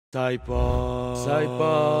PSY-POD.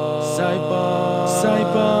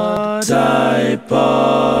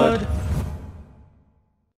 PSY-POD.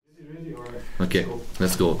 Okay,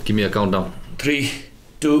 let's go. Give me a countdown. 3,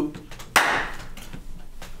 2.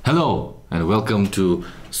 Hello and welcome to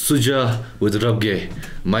Suja with Rabge,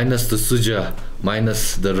 minus the Suja,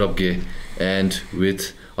 minus the Rabge, and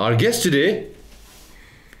with our guest today,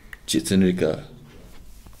 Jitshen Rika.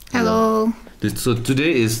 Hello. So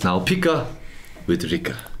today is now Phika with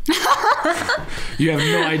Rika. You have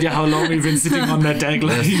no idea how long we've been sitting on that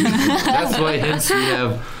tagline. That's why hence we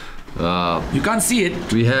have You can't see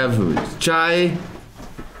it. we have chai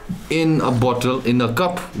in a bottle, in a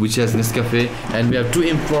cup which has Nescafe, and we have two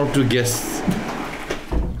impromptu guests,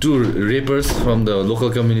 two rappers from the local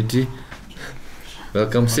community.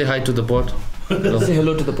 Welcome, say hi to the pod. Hello. Say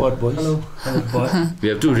hello to the pod, boys. Hello. Hello, pod. We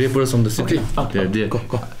have two rappers from the city. Okay. They're there. Go.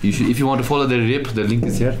 If you want to follow their rap, the link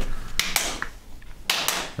is here.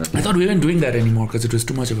 I thought we weren't doing that anymore because it was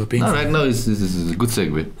too much of a pain. No, right now this is a good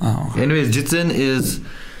segue. Oh, okay. Anyways, Jitshen is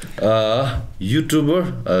a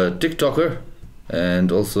YouTuber, a TikToker,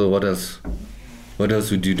 and also what else? What else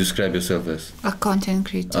would you describe yourself as? A content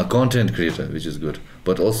creator. A content creator, which is good,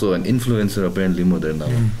 but also an influencer apparently more than now.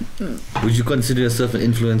 Would you consider yourself an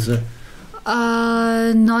influencer?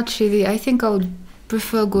 Not really. I think I would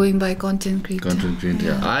prefer going by content creator. Content creator.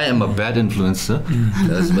 Yeah. I am a bad influencer,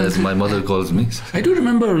 as my mother calls me. I do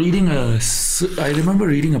remember reading a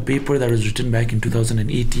paper that was written back in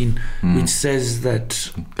 2018, which says that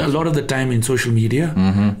a lot of the time in social media,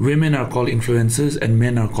 women are called influencers and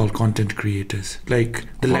men are called content creators. Like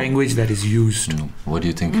the language that is used. What do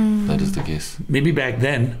you think that is the case? Maybe back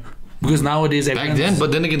then, because nowadays Back then,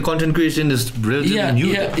 but then again, content creation is relatively new.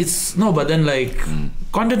 Yeah, it's no, but then like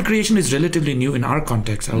content creation is relatively new in our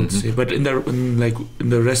context, I would say. But in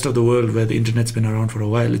the rest of the world where the internet's been around for a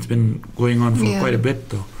while, it's been going on for quite a bit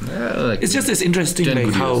though. Like It's just this interesting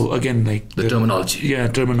like how again like the terminology. Yeah,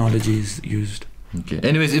 terminology is used. Okay.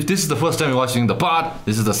 Anyways, if this is the first time you're watching the pod,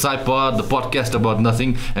 this is the PSY-POD, the podcast about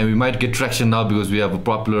nothing, and we might get traction now because we have a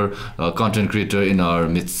popular content creator in our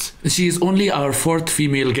midst. She is only our 4th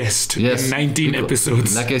female guest in 19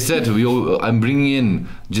 episodes. Like I said, I'm bringing in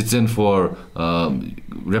Jitshen for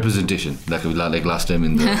representation, like last time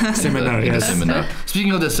in the Seminar, in the yes. seminar.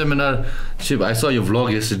 Speaking of the seminar, Shib, I saw your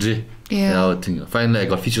vlog yesterday. Yeah. I think finally I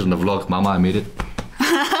got featured on the vlog. Mama, I made it.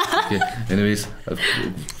 Okay. Anyways,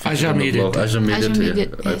 Aja made it. Aja made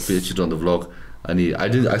it. I Yes. featured on the vlog, and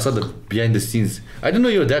I saw the behind the scenes. I didn't know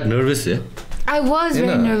you were that nervous. Yeah. I was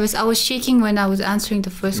very nervous. I was shaking when I was answering the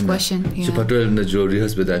first question. She Yeah. put in the Joe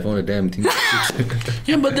rehearsed, but I found a damn thing.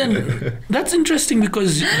 Yeah, but then that's interesting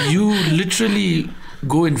because you literally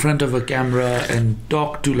go in front of a camera and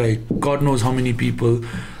talk to like God knows how many people.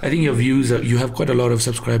 I think your views you have quite a lot of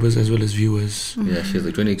subscribers as well as viewers. Yeah, she has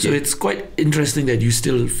like 20K. So it's quite interesting that you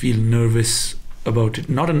still feel nervous about it.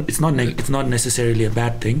 It's not necessarily a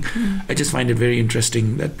bad thing. I just find it very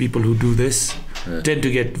interesting that people who do this tend to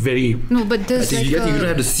get very. No, but I there's think you don't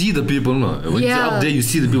have to see the people, no. When you're up there, you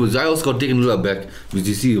see the people. I also got taken a little back because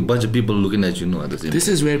you see a bunch of people looking at you, no, at the same time. This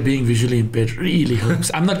is where being visually impaired really helps.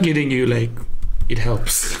 I'm not kidding you. Like, it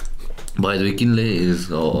helps. By the way, Kinley is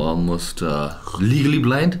almost legally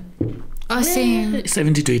blind. same.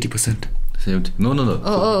 70 to 80%. 70. No.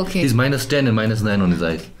 Oh, okay. He's -10 and -9 on his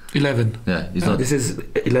eyes. 11. Yeah, he's not. This is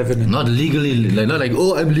 11. Not legally, not like,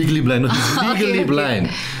 oh, I'm legally blind. No, he's legally blind.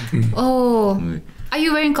 Oh. Are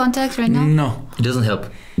you wearing contacts right now? No. It doesn't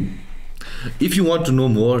help. If you want to know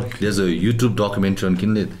more, there's a YouTube documentary on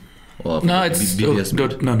Kinley. No, it's BBS.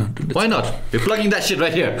 no. Why not? We're plugging that shit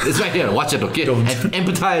right here. It's right here. Watch it, okay? Don't. And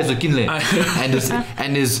empathize with Kinley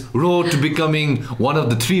and his road to becoming one of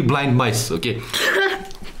the 3 blind mice, okay?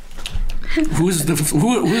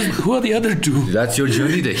 Who are the other 2? That's your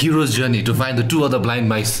journey, the hero's journey, to find the 2 other blind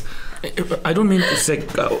mice. I don't mean to say,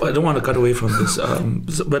 I don't want to cut away from this,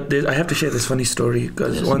 but I have to share this funny story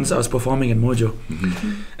because once I was performing in Mojo,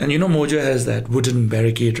 and you know Mojo has that wooden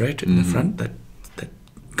barricade right in the front, that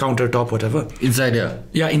countertop, whatever. Inside, yeah.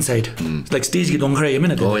 Yeah, inside. Like stage.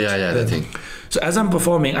 Oh, yeah, that thing. So as I'm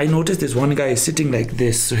performing, I noticed this one guy is sitting like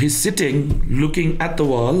this. So he's sitting, looking at the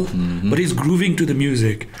wall, but he's grooving to the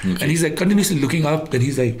music. And he's like continuously looking up, then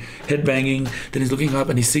he's like headbanging, then he's looking up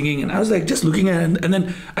and he's singing. And I was like just looking at it. And then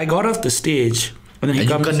I got off the stage. And then he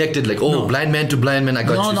comes, you connected like, oh, blind man to blind man, I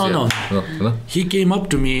got you. No. He came up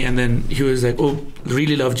to me and then he was like, oh,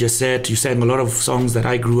 really loved your set. You sang a lot of songs that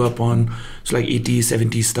I grew up on. It's like 80s,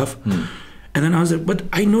 70s stuff. And then I was like, but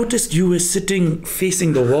I noticed you were sitting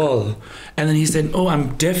facing the wall. And then he said, oh,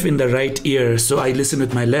 I'm deaf in the right ear, so I listen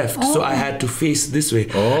with my left. So I had to face this way.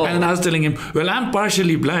 And then I was telling him, well, I'm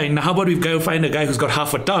partially blind. Now, how about we go find a guy who's got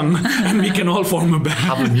half a tongue and we can all form a band?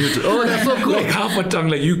 Half a mute. Oh, that's so cool. Like half a tongue.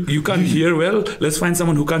 Like you can't hear well. Let's find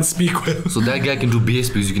someone who can't speak well. So that guy can do bass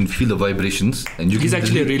because you can feel the vibrations. And He's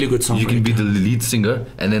actually a really good songwriter. You can be the lead singer,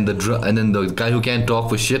 and then the guy who can't talk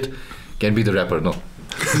for shit can be the rapper. No.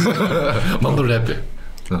 Mumble rap.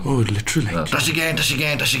 No. Oh, literally. Touch again. So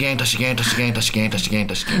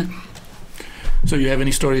you have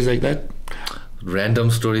any stories like that?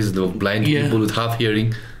 Random stories, the blind people with half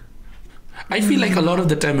hearing. I feel like a lot of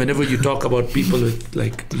the time whenever you talk about people with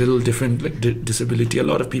like little different like disability, a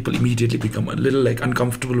lot of people immediately become a little like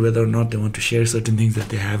uncomfortable whether or not they want to share certain things that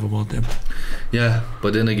they have about them. Yeah,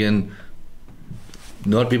 but then again,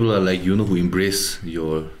 not people are like, who embrace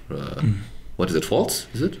your what is it, faults?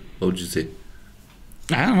 Is it? What would you say?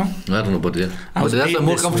 I don't know. But yeah, but that's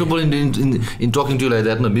more comfortable in talking to you like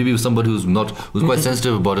that. No, maybe somebody who's quite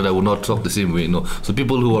sensitive about it, I would not talk the same way. No, so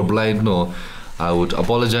people who are blind, no, I would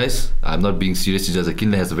apologize. I'm not being serious. It's just a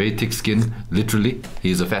Kinle has a very thick skin. Literally,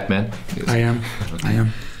 he's a fat man. Yes. I am. Okay. I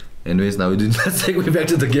am. Anyways, now we did not segue back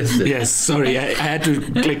to the guest. Then. Yes, sorry, I had to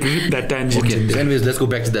like rip that tangent. Okay. Anyways, let's go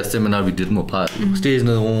back to that seminar we did. More part. Stage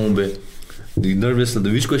no one bit. The nervous.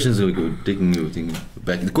 Which questions are we taking you thinking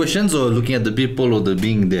back? The questions or looking at the people or the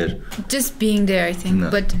being there? Just being there, I think.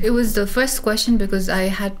 No. But it was the first question because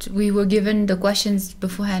we were given the questions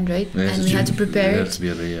beforehand, right? Yes, and we had to prepare it.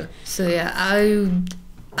 Yeah. So yeah,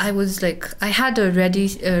 I was like, I had a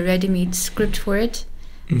ready-made script for it.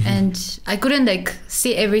 And I couldn't like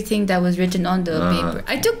say everything that was written on the paper.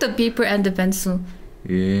 I took the paper and the pencil.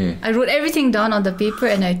 Yeah. I wrote everything down on the paper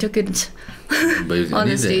and I took it on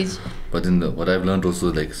the stage. But what I've learned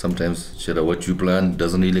also, like sometimes what you plan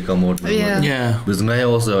doesn't really come out. Yeah. Because I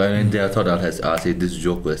also, I went there, I thought I'll say this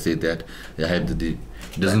joke or I say that. I had it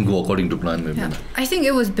doesn't go according to plan maybe. Yeah. I think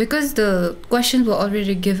it was because the questions were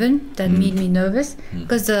already given that made me nervous.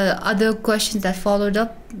 Because the other questions that followed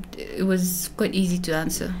up, it was quite easy to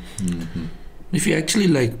answer. If you actually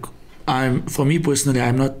like, for me personally,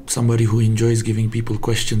 I'm not somebody who enjoys giving people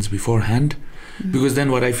questions beforehand. Because then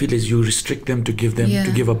what I feel is you restrict them to give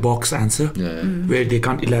a box answer where they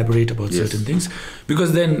can't elaborate about certain things.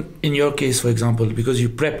 Because then in your case, for example, because you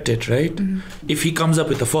prepped it, right? If he comes up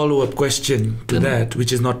with a follow-up question to that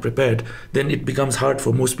which is not prepared, then it becomes hard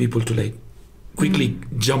for most people to like quickly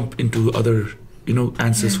jump into other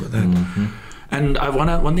answers for that. And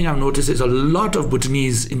one thing I've noticed is a lot of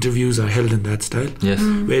Bhutanese interviews are held in that style,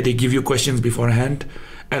 where they give you questions beforehand.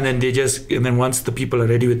 And then once the people are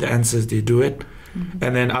ready with the answers, they do it.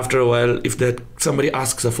 And then after a while, if somebody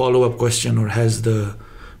asks a follow-up question or has the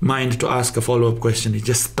mind to ask a follow-up question, it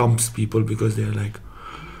just stumps people because they're like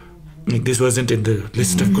this wasn't in the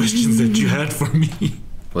list of questions that you had for me.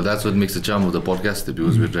 Well, that's what makes the charm of the podcast,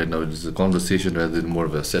 because right now it's a conversation rather than more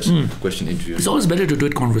of a set question interview. It's always better to do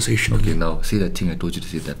it conversationally. Okay, now say that thing I told you to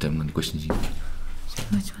say that time on the question.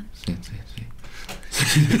 Which one? Say.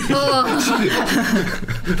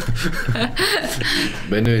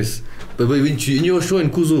 But anyways, but in your show in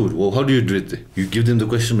Kuzu, well, how do you do it? You give them the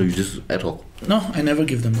question or you just ad hoc? No, I never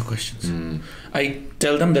give them the questions. I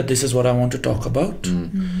tell them that this is what I want to talk about.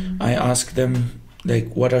 I ask them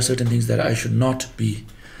like what are certain things that I should not be,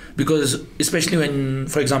 because especially when,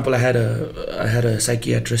 for example, I had a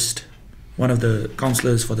psychiatrist, one of the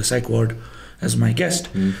counselors for the psych ward, as my guest.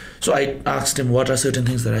 So I asked him what are certain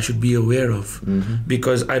things that I should be aware of,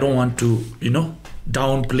 because I don't want to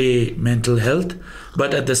downplay mental health,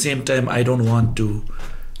 but at the same time I don't want to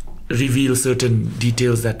reveal certain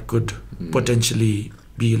details that could potentially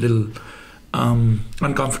be a little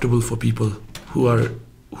uncomfortable for people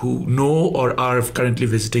who know or are currently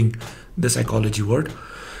visiting the psychology ward.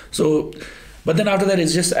 So but then after that,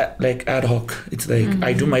 it's just like ad hoc. It's like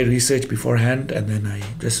I do my research beforehand, and then I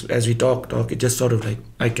just, as we talk, it just sort of like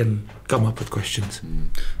I can come up with questions.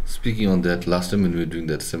 Speaking on that, last time when we were doing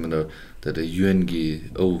that seminar, that a UN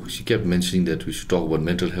she kept mentioning that we should talk about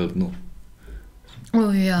mental health. No.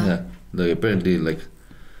 Oh yeah. Yeah. Like apparently,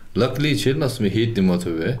 luckily, Chirnas may hate them out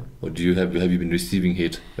of it. Or have you been receiving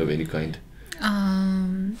hate of any kind?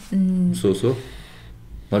 So.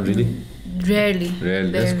 Not really? Rarely.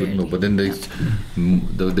 That's good. No, but then the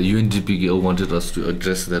UNGP wanted us to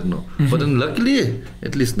address that. No, but then luckily,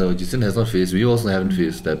 at least now Jitshen has not faced. We also haven't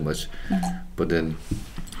faced that much. But then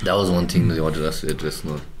that was one thing they wanted us to address.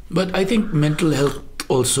 No, but I think mental health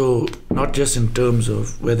also, not just in terms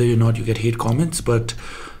of whether or not you get hate comments, but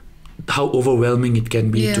how overwhelming it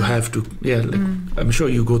can be to Yeah. have to, I'm sure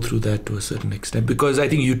you go through that to a certain extent, because I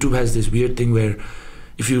think YouTube has this weird thing where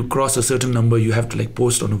if you cross a certain number, you have to like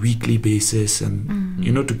post on a weekly basis, and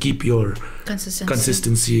you know, to keep your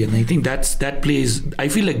consistency. And I think that plays, I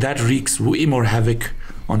feel like that wreaks way more havoc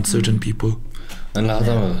on certain people. And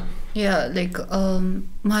Yeah, like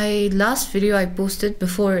my last video I posted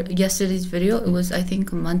before yesterday's video, it was I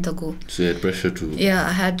think a month ago. So you had pressure to... Yeah,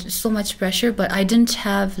 I had so much pressure, but I didn't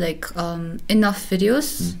have like enough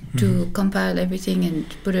videos to compile everything and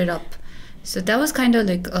put it up. So that was kind of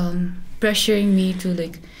like pressuring me to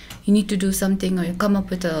like, you need to do something or you come up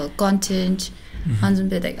with a content.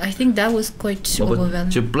 Like, I think that was quite overwhelming.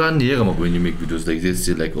 But you plan when you make videos like this,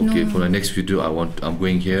 you're like, okay, for the next video I'm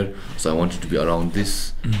going here, so I want it to be around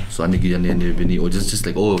this. So or just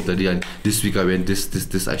like, oh, this week I went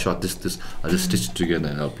this, I shot this, I just stitch it together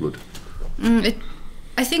and upload.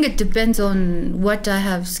 I think it depends on what I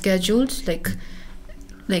have scheduled.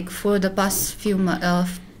 Like for the past few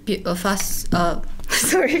months,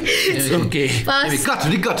 sorry. It's okay. Maybe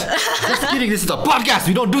cut. Just kidding, this is a podcast.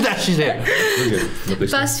 We don't do that shit here. Okay.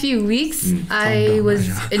 Past few weeks, I was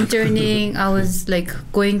interning. I was like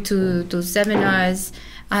going to seminars.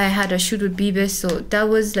 I had a shoot with Bibis, so that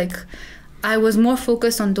was like, I was more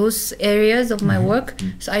focused on those areas of my work.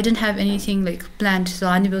 So I didn't have anything like planned. So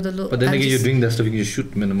but then again, you're doing that stuff. You can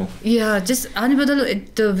shoot minimum. Yeah, just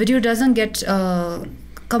the video doesn't get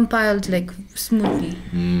compiled like smoothly.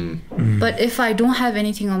 But if I don't have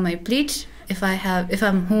anything on my plate, if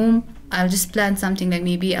I'm home, I'll just plan something, like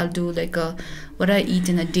maybe I'll do like what I eat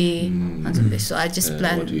in a day or something. So I just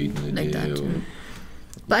plan like that.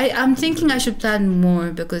 But I'm thinking I should plan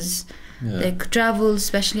more, because like travel,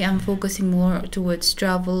 especially, I'm focusing more towards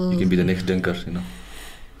travel. You can be the next dunker, you know.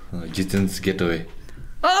 Jitshen's getaway.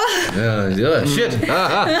 Oh! Yeah, shit. Hey,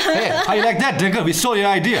 how you like that, Dunker? We stole your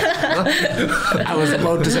idea. I was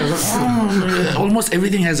about to say, almost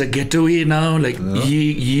everything has a getaway now. Like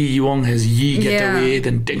Yi Wong has getaway,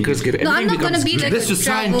 then Tinker's getaway. No, I'm not going to be like let's just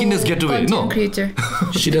try and Kinder's getaway. No, creator.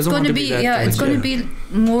 She doesn't want to be that. Yeah, it's going to be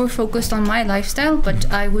more focused on my lifestyle, but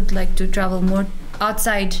I would like to travel more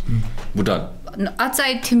outside. Bhutan.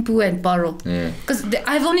 Outside Thimphu and Paro. Because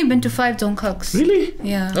I've only been to 5 Dongkaks. Really?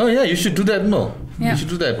 Yeah. Oh yeah, you should do that. No, Yeah. you should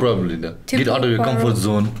do that probably. No. Thimphu, Get out of your Paro. comfort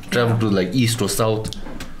zone. Travel to like east or south.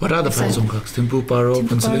 What are the 5 Dongkaks? Thimphu, Paro,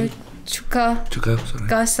 Punsaling? Chuka, sorry.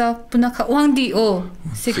 Kasa, Punakha, Wangdi.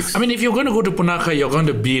 6. I mean, if you're going to go to Punakha, you're going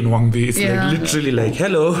to be in Wangdi. It's like literally like,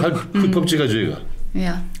 hello.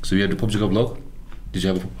 Yeah. So you had the PUBG vlog? Did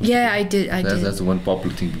you have a PUBG? Yeah, I did. That's the one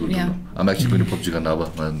popular thing people do know. I'm actually going to PUBG now,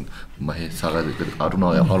 and my saga, I don't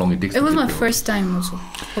know how long it takes. It was my first time also.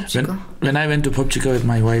 When I went to PUBG with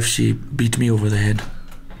my wife, she beat me over the head.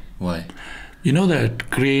 Why? You know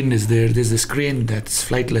that crane is there. There's this crane that's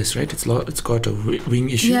flightless, right? It's got a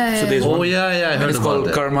wing issue. Yeah, so there's one, I heard it's about called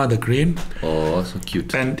that. Karma the crane. Oh, so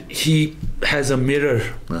cute. And he has a mirror.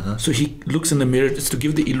 So he looks in the mirror just to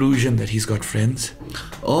give the illusion that he's got friends.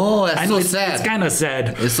 Oh, that's I know so sad. It's kind of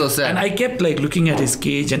sad. It's so sad. And I kept like looking at his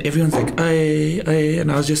cage, and everyone's like,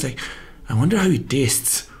 and I was just like, I wonder how he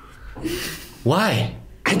tastes. Why?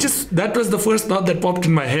 That was the first thought that popped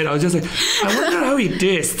in my head. I was just like, I wonder how he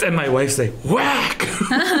tastes. And my wife's like, whack.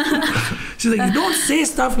 She's like, you don't say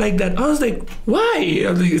stuff like that. I was like, why?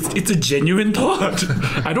 I was like, it's a genuine thought.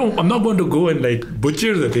 I'm not going to go and like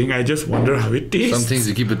butcher the thing. I just wonder how it tastes. Some things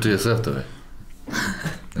you keep it to yourself though.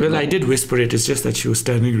 Well, I did whisper it. It's just that she was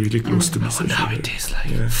standing really close to me. I wonder how it tastes like.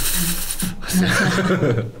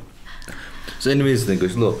 So anyways, then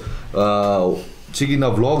checking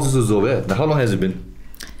now vlogs is over. Now, how long has it been?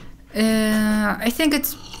 I think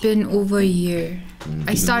it's been over a year.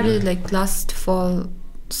 I started like last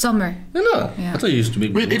summer. I thought you used to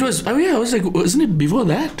make. Wait, it was. Oh yeah, I was like, wasn't it before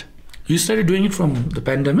that? You started doing it from the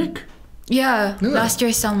pandemic? Yeah, last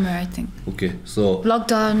year summer, I think. Okay, so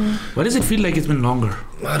Lockdown. Why does it feel like it's been longer?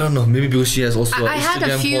 I don't know. Maybe because she has also I had a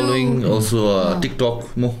Instagram few- following, also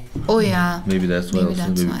TikTok more. Oh yeah. Maybe that's why. Maybe Also,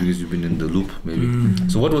 that's maybe why. because you've been in the loop. Maybe.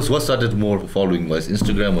 So what started more following was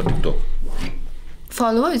Instagram or TikTok?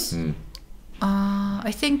 Followers?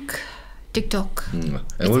 I think TikTok. And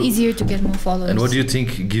It's what- easier to get more followers. And what do you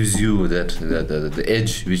think gives you the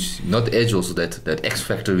edge, which not the edge, also that X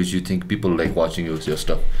factor, which you think people like watching your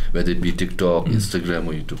stuff, whether it be TikTok, Instagram,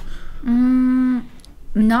 or YouTube?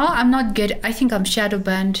 Now I'm not good. I think I'm shadow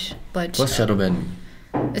banned, but What's shadow ban?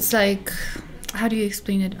 it's like, how do you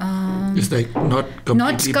explain it? It's like not completely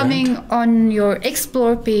Not coming banned. on your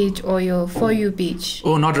explore page or your For You page.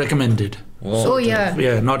 Oh, not recommended. Oh yeah.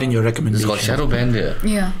 Yeah, not in your It's recommendation. called shadow ban there.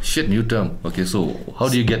 Yeah. Shit, new term. Okay, so how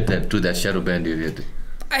do you get that to that shadow ban area?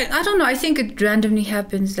 I don't know. I think it randomly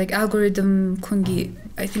happens. Like algorithm kungi.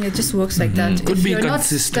 I think it just works like that. Could If be you're not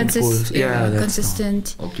consistent posts. Yeah, that's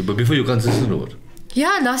consistent. Okay, but before you consistent or what?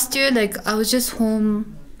 Yeah, last year, like I was just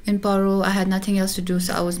home in Paro. I had nothing else to do,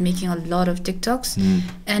 so I was making a lot of TikToks.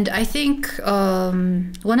 And I think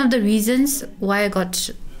one of the reasons why I got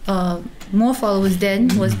more followers then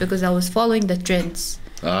was because I was following the trends.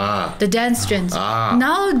 The dance trends.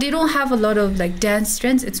 Now they don't have a lot of like dance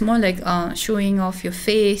trends. It's more like showing off your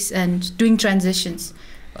face and doing transitions.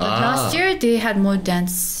 But last year they had more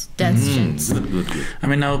dance trends. Good. I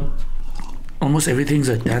mean, now almost everything's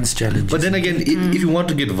a dance challenge. But then again, if you want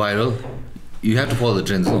to get viral, you have to follow the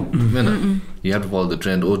trends. No? You have to follow the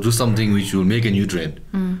trend or do something which will make a new trend.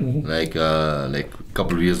 Like a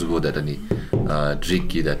couple of years ago, that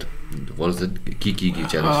Drake, that what was it? Kiki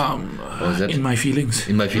challenge. What was that? In My Feelings.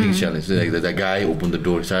 In My Feelings challenge. So like that guy opened the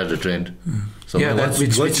door, started a trend. So Yeah, that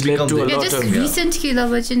which led to a lot just of- recently,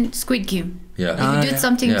 Lavachin Squid Game. Yeah. If you did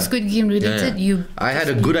something Squid Game related, you I had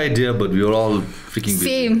a good idea, but we were all freaking busy.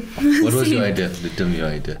 Same. What was your Same. idea? Tell me your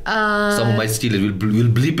idea. Someone might steal it. We'll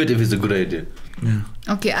bleep it if it's a good idea. Yeah.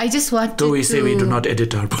 Okay, I just wanted Though we to... say we do not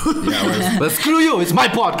edit our Yeah, but screw you. It's my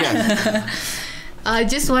podcast. I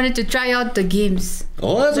just wanted to try out the games.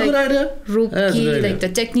 Oh, that's a good idea. That's a good Ropki, idea. like the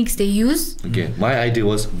techniques they use. Okay, my idea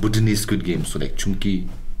was Bhutanese Squid Game. So like chunki,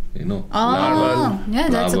 you know. Oh, yeah,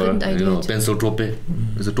 that's a lava, good idea You know, too. pencil tope.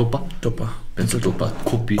 Is it topa? Topa. Pencil topa.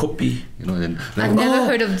 Kopi. Copy. You know, then I've never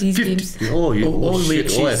heard of these games. Oh, you, oh,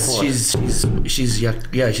 wait, shit. Oh, I thought. she's young.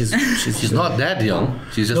 Yeah, she's She's not that young.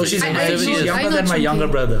 She's just No, like she's, I she's know- younger I know than my Chunky. younger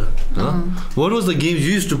brother. Huh? What was the games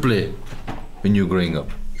you used to play when you were growing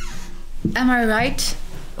up? Am I right?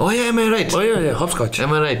 Oh yeah, am I right? Oh yeah, hopscotch.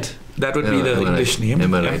 Am I right? That would be the am I English right? name.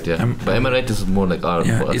 Am I right? Yeah. But am I right is more like our.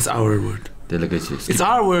 Yeah, it's our word. Delicacy. It's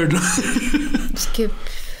our word. Skip.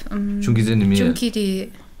 Chunki zini miya. Chunki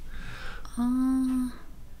di.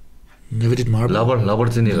 Never did marble.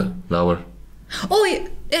 Labar zini ga. Labar. Oh,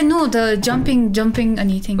 no, the jumping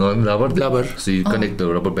anything. Labar. Labar. So you connect the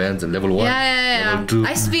rubber bands and level 1. Yeah. Level 2. I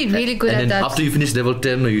used to be really good and at then that. after you finish level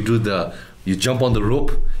 10, you jump on the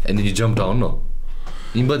rope and then you jump down. No.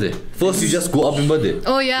 Imbade. First you just go up imbade.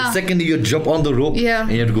 Oh, yeah. The second you jump on the rope Yeah.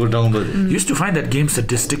 and you have to go down imbade. Used to find that game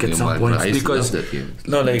sadistic at Yeah, some man, points I used to because love that game.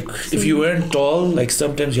 no, like if you weren't tall, like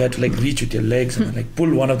sometimes you had to like reach with your legs and then, like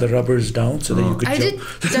pull one of the rubbers down so that you could I jump.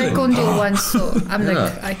 did taekwondo once, so I'm like,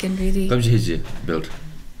 Yeah. I can really. Come hiji belt.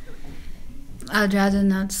 I'd rather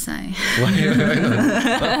not say. Why?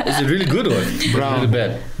 Is it really good or is Brown. it really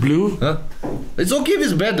bad? Blue. Huh? It's okay if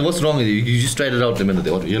it's bad. What's wrong with you? You just tried it out a minute.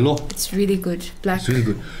 What? Yellow? It's really good. Black. It's really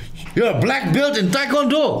good. You're a black belt in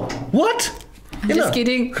Taekwondo. What? I'm just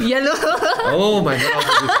kidding. Yellow. Oh my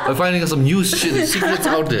god. We're finding some new secrets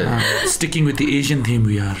out there. Sticking with the Asian theme,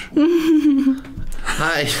 we are.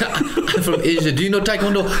 Hi, I'm from Asia. Do you know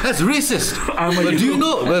Taekwondo? That's racist. But do you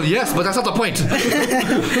know? Well, yes, but that's not the point.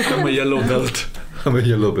 I'm a yellow belt. I'm a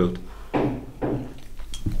yellow belt.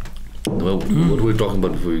 Well, what were we talking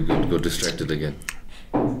about before we got distracted again?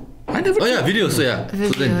 I never. Oh yeah, videos. So yeah.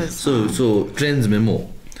 Videos. So trends memo.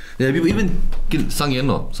 Yeah, people even Sangye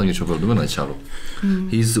Chopra.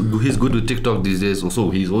 He's good with TikTok these days.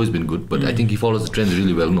 Also, he's always been good, but I think he follows the trends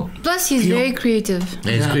really well. No. Plus, he's very creative.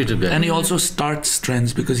 Yeah, he's creative guy. And he also starts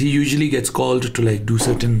trends because he usually gets called to like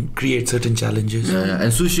create certain challenges. Yeah,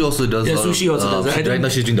 and Sushi also does. Yeah, a lot of, Sushi also does that. I Right think- now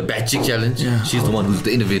she's doing the bad chick challenge. Yeah. She's the one who's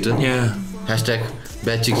the innovator. Yeah. Hashtag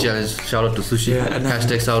bad chick challenge. Shout out to Sushi. Yeah, and then-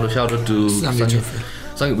 Hashtag shout out to Sangye Sangye.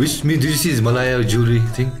 Chopra. Which means, did you see his Malaya jewelry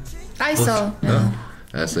thing? I saw. Huh?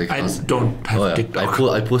 That's like I awesome. don't have Oh, yeah. TikTok.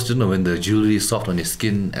 I posted when the jewelry is soft on your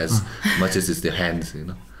skin as much as it's their hands, you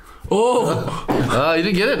know. Oh. You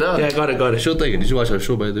didn't get it, huh? Yeah, I got it. Show Did you watch our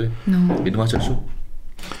show, by the way? No. You didn't watch our show?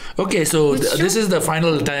 Okay, so Which show? this is the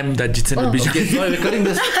final time that Jitsen will be Okay, sorry, we're cutting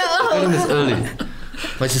this early.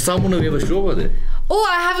 But someone we have a show over there. Oh,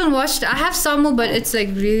 I haven't watched. I have Samu, but it's like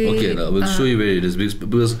really. Okay, now we'll show you where it is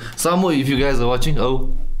because Samo, if you guys are watching,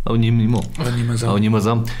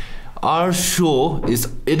 Nimazam. Our show is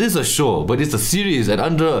a show, but it's a series,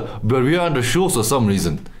 and but we are under shows for some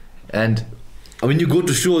reason. And when you go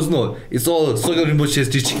to shows, no, it's all Sogyal Rinpoche's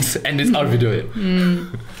teachings, and it's our video.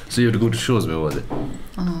 So you have to go to shows, over there.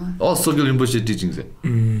 All Sogyal Rinpoche teachings.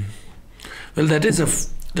 Well, that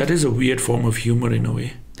is a weird form of humor in a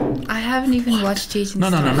way. I haven't even watched Jitshen. No,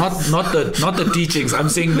 not the teachings. I'm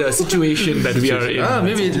saying the situation that we are in.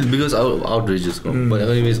 Maybe it's because outrageous. But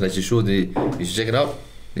anyways, like you should check it out.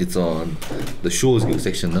 It's on the shows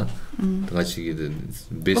section, no? It's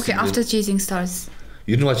based Okay, after Chasing Stars.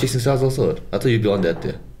 You didn't watch Chasing Stars also? I thought you'd be on that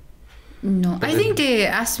there. No, I think they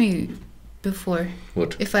asked me before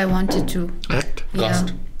What? if I wanted to. Act.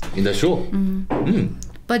 cast in the show.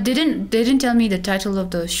 But they didn't tell me the title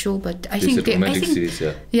of the show. But I think romantic series,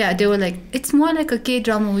 yeah, they were like, it's more like a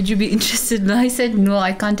K-drama. Would you be interested? And I said, no,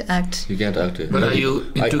 I can't act. You can't act. But are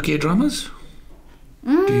you into K-dramas?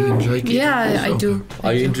 Do you enjoy K-dramas? Yeah, I do.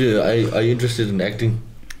 Are you interested in acting?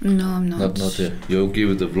 No, I'm not. Not yet. You're okay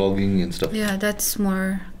with the vlogging and stuff? Yeah, that's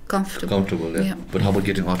more comfortable. Yeah. But how about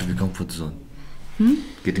getting out of your comfort zone?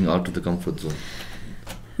 Getting out of the comfort zone.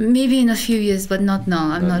 Maybe in a few years, but not now.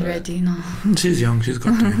 I'm not ready. No. She's young. She's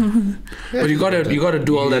got time. But you gotta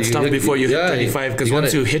do all that stuff before you hit 25. Because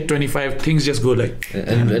once you hit 25, things just go like.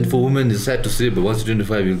 And for women, it's sad to say, but once you're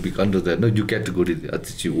 25, you'll be under that. No, you get to go to the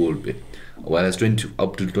Atichi old bit. Whereas 20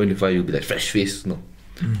 up to 25, you'll be like fresh face. No.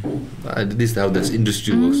 This is how this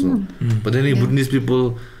industry works. No. But then Bhutanese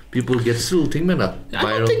people get still think man. I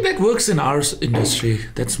don't think that works in our industry.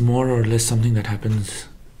 That's more or less something that happens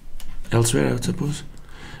elsewhere, I would suppose.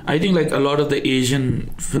 I think like a lot of the Asian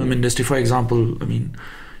film industry, for example, I mean,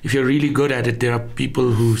 if you're really good at it, there are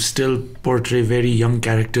people who still portray very young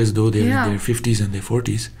characters, though they're in their 50s and their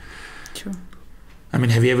 40s. True. I mean,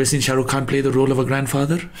 have you ever seen Shah Rukh Khan play the role of a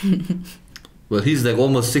grandfather? Well, he's like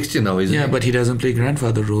almost 60 now, isn't he? Yeah, but he doesn't play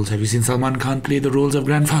grandfather roles. Have you seen Salman Khan play the roles of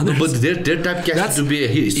grandfathers? No, but their typecast to be a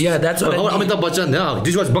hit. Yeah, that's what I mean. Amitabh Bachchan, yeah.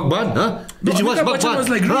 Did you watch Bhagwan? Huh? Did you watch Amitabh Bachchan was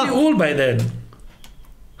like really old by then.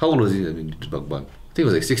 How old was he? I mean, Bhagwan. I think he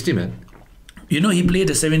was like 60, man. You know, he played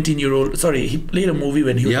a 17-year-old. Sorry, he played a movie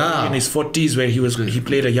when he was in his 40s, where he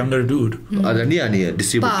played a younger dude.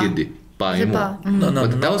 Disabled kid. No,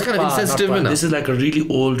 that was kind of insensitive. This is like a really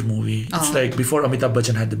old movie. It's like before Amitabh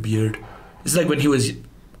Bachchan had the beard. It's like when he was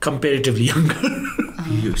comparatively younger.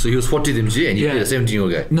 So he was 40 then, and he played a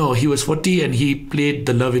 17-year-old guy. No, he was 40 and he played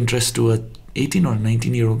the love interest to a 18 or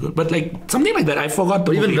 19-year-old girl. But like something like that. I forgot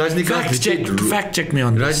the movie. Even Rajnikant fact check me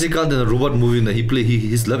on this. Rajnikant in the robot movie,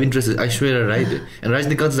 his love interest is Aishwarya Rai. And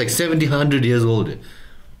Rajnikant is like 70, 100 years old.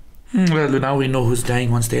 Well, now we know who's dying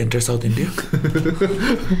once they enter South India.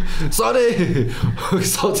 Sorry!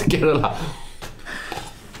 South Kerala.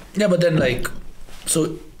 Yeah, but then like,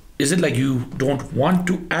 so is it like you don't want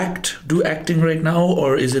to do acting right now,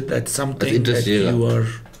 or is it that something that you are...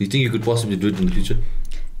 You think you could possibly do it in the future?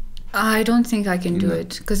 I don't think I can do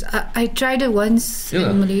it, because I tried it once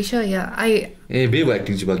in Malaysia.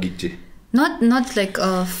 Not like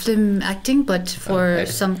film acting, but for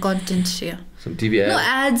some content. Some TV ads. No,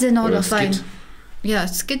 ads and all are fine. Yeah,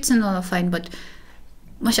 skits and all are fine, but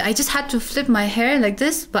I just had to flip my hair like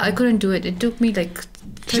this, but I couldn't do it. It took me like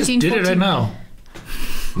 13, She just did 14. it right now.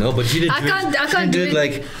 No, but she didn't. I can't do it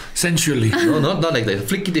like sensually. No, not like that.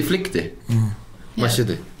 Flickity.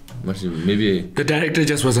 Maybe the director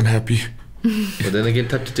just wasn't happy. But then again,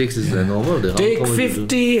 30 takes is normal. Take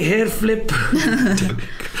 50, hair flip.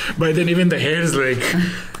 By then, even the hair is like.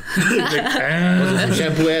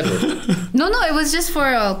 Shampoo ad. No, it was just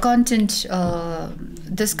for content.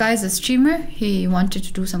 This guy's a streamer. He wanted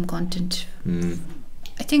to do some content.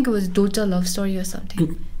 I think it was Dota Love Story or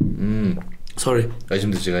something. Sorry. She's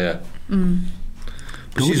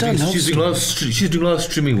doing a lot of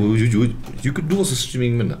streaming. You could do also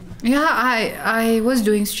streaming, man. Yeah, I was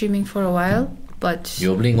doing streaming for a while, but...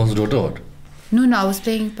 You were playing also Dota or what? No, I was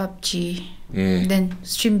playing PUBG. Yeah. Then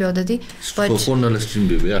stream builder. But phone stream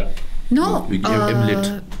baby, yeah. No,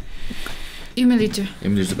 emulator.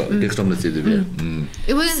 Desktop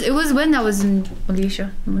It was when I was in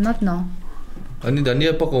Malaysia, not now.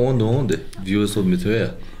 Viewers of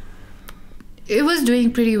Mithwaya. It was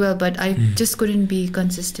doing pretty well, but I just couldn't be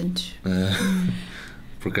consistent.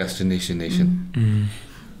 Procrastination nation.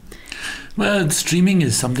 Well, streaming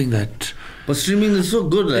is something that... But streaming is so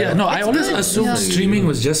good. Yeah, no, I always assumed streaming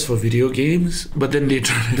was just for video games, but then they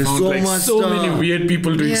found so many weird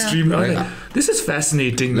people doing streaming. I was like, this is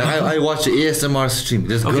fascinating. Like I watch ASMR stream.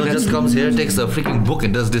 This girl just comes here, takes a freaking book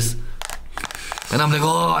and does this. And I'm like,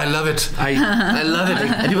 oh, I love it. I love it.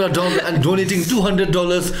 And people are donating $200,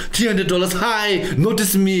 $300. Hi,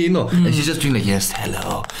 notice me, And she's just doing like, yes,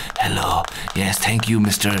 hello. Yes, thank you,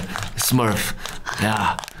 Mr. Smurf.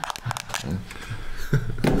 Yeah.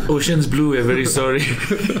 Ocean's Blue, we're very sorry.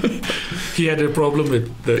 He had a problem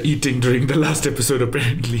with the eating during the last episode,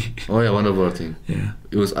 apparently. Oh yeah, one of our thing. Yeah.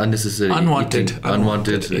 It was unnecessary. Unwanted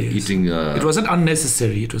eating. It wasn't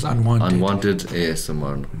unnecessary, it was unwanted. Unwanted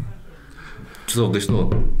ASMR. So,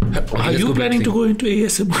 are you planning to go into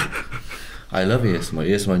ASMR? I love ASMR.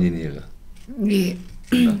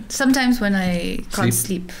 Yeah. Sometimes when I can't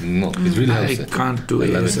sleep. No, it really helps. I can't do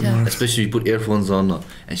ASMR. Especially you put earphones on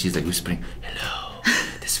and she's like whispering, hello,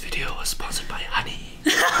 this video was sponsored by Honey.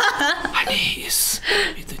 Honey is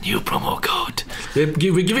the new promo code.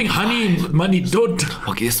 We're giving Honey money, don't.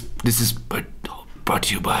 Okay, this is brought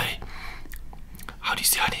to you by. How do you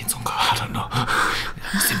say honey in Songkha? I don't know.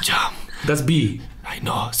 Sipjam. That's B. I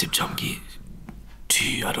know. Sipjam ki.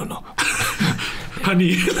 Tea. I don't know.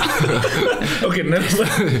 Honey. Okay, never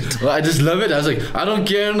mind. Well, I just love it. I was like, I don't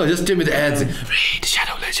care. No, just tell me the ads. Read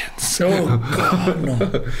Shadow Legends. Oh God, no.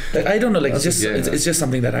 Like, I don't know. Like, it's just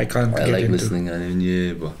something that I can't. I get like into. listening. I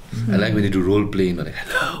like when they do role playing. Like,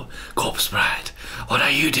 hello, corpse bride. What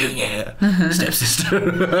are you doing here, stepsister?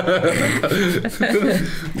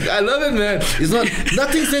 I love it, man. It's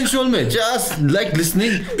nothing sensual, man. Just like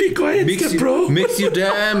listening. Be quiet, bro. Makes you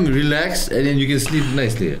damn relax, and then you can sleep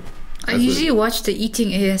nicely. I usually watch the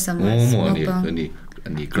eating ASMR.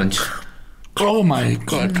 And the crunch. Oh my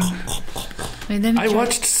God. Wait, let me I try.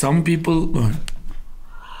 watched some people.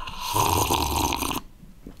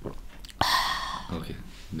 Okay.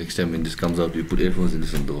 Next time when this comes out, we put earphones and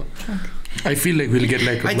listen to it. I feel like we'll get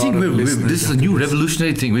like a I lot think of listeners. this is a new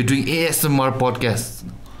revolutionary thing. We're doing ASMR podcasts.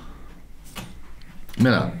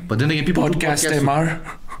 But then again, people podcast do podcasts. MR.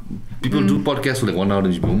 People do podcasts for like 1 hour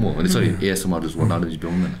and more. Sorry, ASMR is 1 hour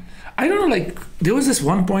and I don't know, like, there was this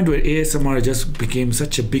one point where ASMR just became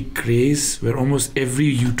such a big craze where almost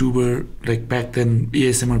every YouTuber, like back then,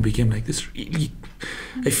 ASMR became like this really.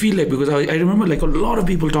 I feel like, because I remember like a lot of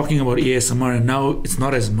people talking about ASMR, and now it's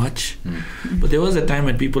not as much. But there was a time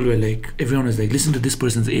when people were like, everyone was like, listen to this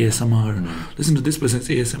person's ASMR, listen to this person's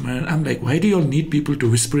ASMR. And I'm like, why do you all need people to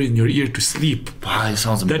whisper in your ear to sleep? Wow, it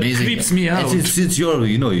sounds That amazing. creeps me out. And since you're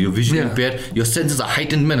vision impaired, your senses are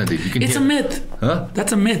heightened, man. You can It's hear. a myth. Huh?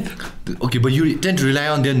 That's a myth. Okay, but you tend to rely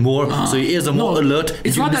on them more, so your ears are more alert.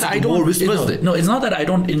 It's You not listen that I to more don't. whispers. No, it's not that I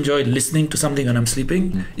don't enjoy listening to something when I'm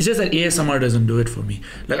sleeping. It's just that ASMR doesn't do it for me.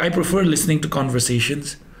 Like, I prefer listening to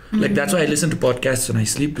conversations. Like, that's why I listen to podcasts when I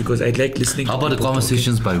sleep, because I like listening. How to about the people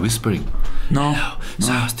conversations by whispering? talking. No.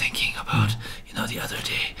 So I was thinking about, the other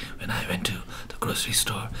day when I went to the grocery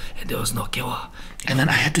store and there was no kewa. And then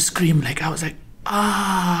I had to scream. Like, I was like,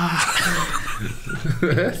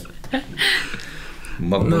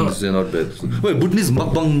 Mukbangs are not bad. Wait, Bhutanese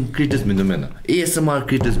mukbang creators mean the man. ASMR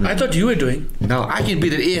creators mean. I thought you were doing. Now I can be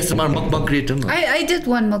the ASMR mukbang creator. No? I did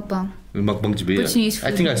one mukbang. Mukbang chibi. Bhutanese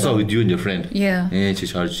I think I saw with you and your friend. Yeah. No,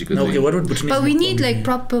 okay, what would Bhutanese But we mukbang need be? like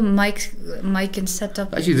proper mic and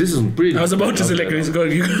setup. Actually, this is pretty. I was about to say, like,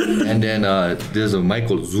 And then there's a mic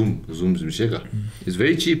called Zoom Sheka. It's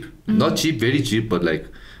very cheap. Not cheap, very cheep, but like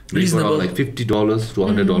Reasonable. around like $50 to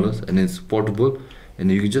 $100, and it's portable. And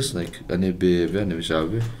you can just like you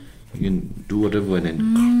can do whatever, and then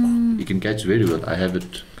you can catch very well. I have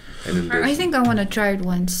it. And then I there's think I want to try it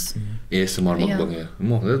once. ASMR mukbang. Yeah.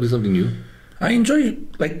 That'll be something new. I enjoy,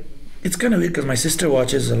 like, it's kind of weird because my sister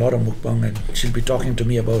watches a lot of mukbang, and she'll be talking to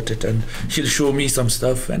me about it, and she'll show me some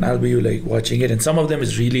stuff, and I'll be like watching it, and some of them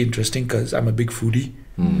is really interesting because I'm a big foodie,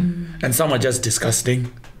 and some are just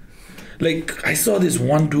disgusting. Like, I saw this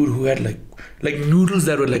one dude who had like noodles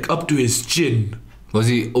that were like up to his chin. Was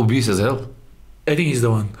he obese as hell? I think he's the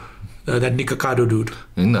one, that Nikakado dude.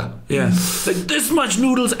 Nah. Yeah, like this much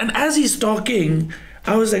noodles, and as he's talking,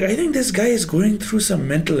 I was like, I think this guy is going through some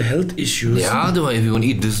mental health issues. Yeah, otherwise if you want to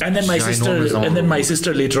eat this. And then my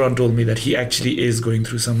sister later on told me that he actually is going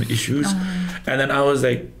through some issues. And then I was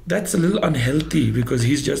like, that's a little unhealthy, because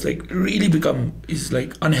he's just like he's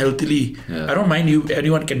like unhealthily. Yeah. I don't mind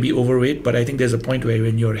anyone can be overweight, but I think there's a point where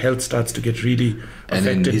when your health starts to get really And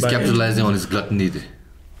affected then he's by capitalizing on his gluttony.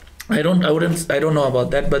 I don't know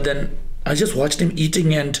about that, but then I just watched him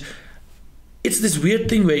eating, and it's this weird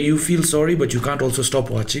thing where you feel sorry, but you can't also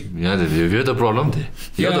stop watching. Yeah, you're the problem there.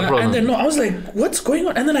 You're the problem. And then I was like, what's going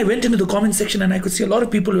on? And then I went into the comment section, and I could see a lot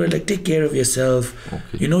of people who were like, take care of yourself,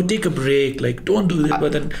 take a break, like, don't do this.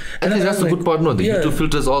 But then I think that's the good part, no? The YouTube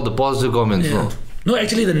filters all the positive comments, no? No,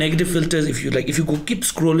 actually, the negative filters, if you go keep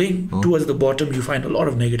scrolling towards the bottom, you find a lot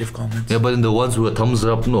of negative comments. Yeah, but in the ones who are thumbs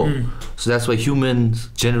up, no. So that's why humans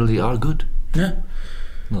generally are good. Yeah.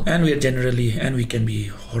 No. And we can be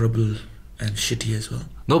horrible and shitty as well.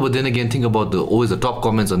 No, but then again, think about always the top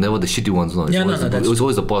comments are never the shitty ones, no. It's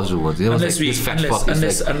always the positive ones.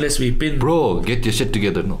 Unless we pin. Bro, get your shit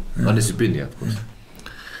together, no. Unless you pin, of course.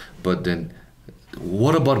 But then,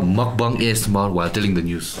 what about mukbang ASMR while telling the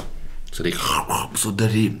news? So they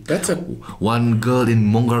one girl in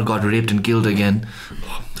Mongar got raped and killed again.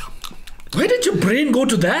 Why did your brain go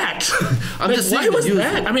to that? I'm just saying, why was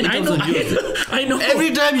that? I mean, I know.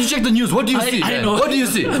 Every time you check the news, what do you see? I know. What do you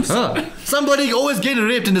see? Somebody always getting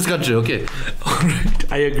raped in this country, okay?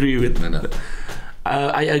 Alright, I agree with No.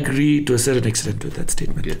 I agree to a certain extent with that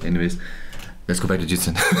statement. Okay, anyways, let's go back to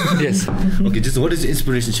Jitsen. Yes. Okay, Jitsen, what is the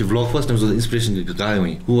inspiration? She vlog first time was the inspiration guy.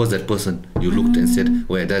 Who was that person you looked and said,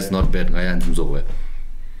 well, that's not bad.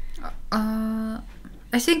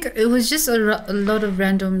 I think it was just a lot of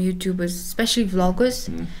random YouTubers, especially vloggers.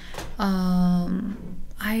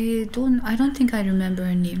 I don't think I remember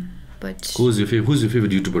her name, but Who's your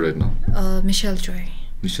favorite YouTuber right now? Michelle Choi.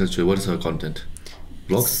 Michelle Choi. What is her content?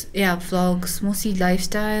 Vlogs? Yeah, vlogs, mostly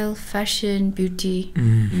lifestyle, fashion, beauty.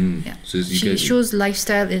 Yeah, So she shows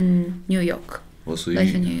lifestyle in New York. Also,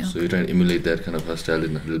 Life in New York. So you're trying to emulate that kind of her style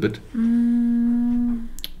in a little bit.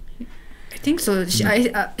 I think so.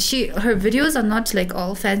 Her videos are not like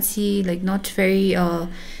all fancy, like not very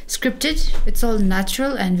scripted. It's all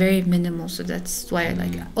natural and very minimal. So that's why I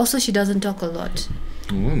like it. Also, she doesn't talk a lot.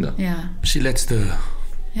 Yeah. She lets the.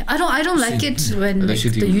 Yeah, I don't like it when like, the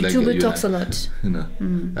YouTuber talks a lot. No.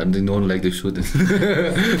 I don't think no one like the show then.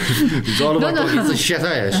 It's all about talking. It's a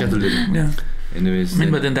shatter. Yeah. Anyways.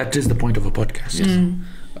 But then that is the point of a podcast. Yes.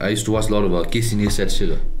 I used to watch a lot of Casey Neistat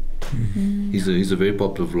Sugar. He's a very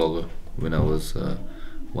popular vlogger. When I was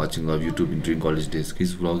watching a lot of YouTube during college days,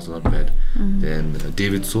 his vlogs are not bad. Then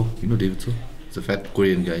David So, you know David So? He's a fat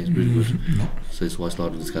Korean guy. He's pretty good. So I used to watch a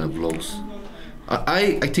lot of this kind of vlogs.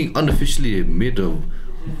 I think unofficially made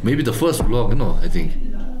maybe the first vlog, I think.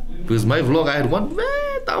 Because my vlog, I had one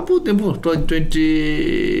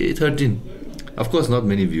 2013. Of course, not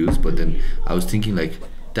many views, but then I was thinking like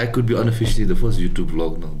that could be unofficially the first YouTube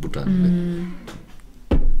vlog, Bhutan.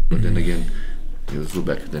 But then again, it was so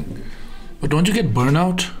back then. But don't you get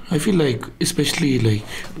burnout? I feel like, especially like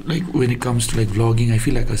when it comes to like vlogging, I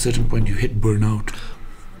feel like at a certain point you hit burnout.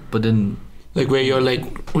 But then, like where you're like,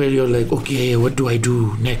 okay, what do I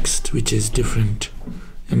do next, which is different,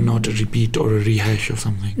 and not a repeat or a rehash of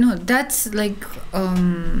something. No, that's like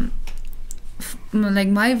like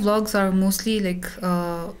my vlogs are mostly like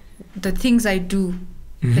the things I do.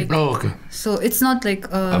 Like, okay. So it's not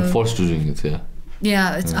like I'm forced to doing it.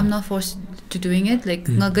 Yeah, I'm not forced to doing it. Like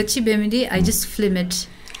I just film it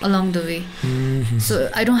along the way. So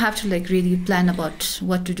I don't have to like really plan about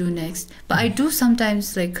what to do next. But I do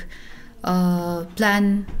sometimes like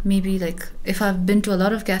plan, maybe like if I've been to a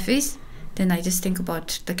lot of cafes, then I just think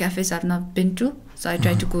about the cafes I've not been to. So I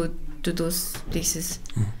try to go to those places.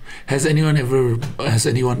 Has any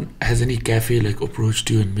cafe like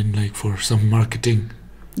approached you and been like for some marketing?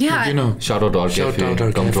 Yeah, like, shout out our cafe.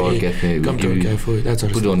 Come to our cafe. Come to our cafe. That's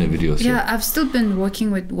put it on your videos. Yeah, I've still been working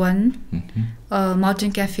with one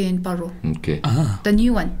mountain cafe in Paro. Okay. The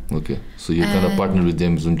new one. Okay, so you kind of partner with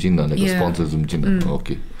them, Zoomjina, like a sponsor Zoomjina.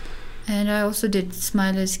 Okay. And I also did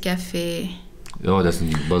Smiler's Cafe. Oh, that's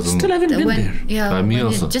in Bazum. Still haven't been there. Yeah, me when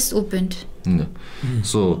also. it just opened.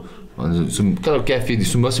 So, some kind of cafe.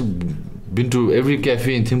 You must have been to every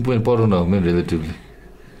cafe in Thimphu and Paro now, relatively.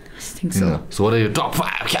 I think so. So what are your top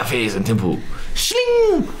 5 cafes in Thimphu?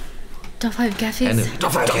 Shling! Top 5 cafes?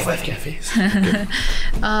 Top 5 cafes. Okay.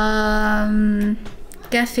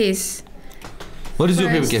 Cafes. What is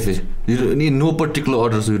your favorite cafe? You don't need no particular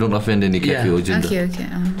order so you don't offend any cafe or gender. Okay.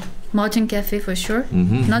 Mountain Cafe for sure.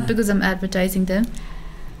 Not because I'm advertising them.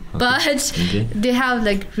 But they have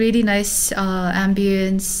like really nice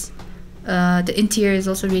ambience. The interior is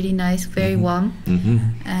also really nice, very warm.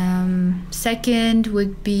 Second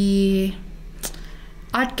would be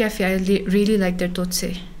Art Cafe. I really like their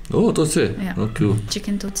totse. Oh, totse. Yeah. Oh, cool.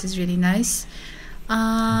 Chicken totse is really nice.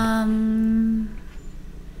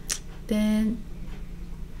 Then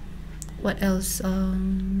what else?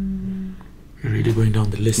 You're really going down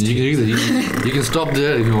the list. You can stop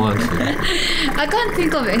there if you want. I can't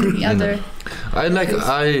think of any other. I like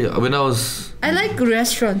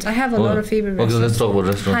restaurants. I have a lot of favorite restaurants. Okay, let's talk about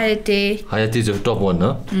restaurants. Hayate is your top one,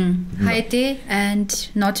 huh? Hayate and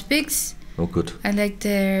Not Pigs. Oh, good. I like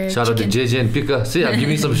their shout out to Jitshen Rika. See, I'm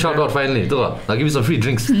giving some shout out finally. I'll give you some free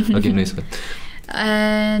drinks. Okay, nice.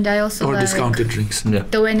 And I also like discounted drinks. Yeah.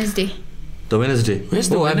 The Wednesday. The Wednesday. Where's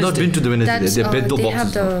the I've not been to the Wednesday. They're bento they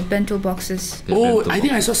boxes. They have the bento boxes. I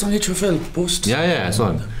think I saw Sanjay Chofel post. Yeah, I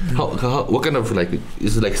saw him. What kind of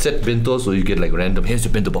is it like set bentos or you get like random? Here's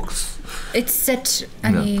your bento box. It's set.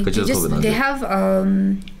 They have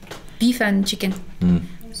beef and chicken.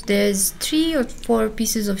 So there's 3 or 4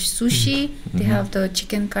 pieces of sushi. They have the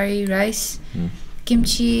chicken curry, rice,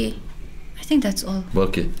 kimchi. I think that's all.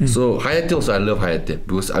 Okay. So Hayate also, I love Hayate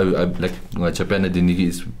because I like Japan and Niki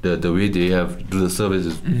is the way they have do the service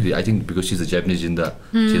is I think because she's a Japanese jinda,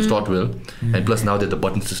 she has taught well, and plus now that the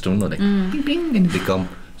button system, like ping ping and they come,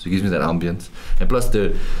 so it gives me that ambience, and plus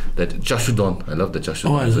that chashudon, I love the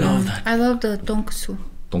chashudon. I love that. I love the tonkatsu.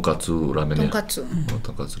 tonkatsu ramen. Tonkatsu.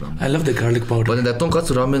 Tonkatsu ramen. I love the garlic powder. But in that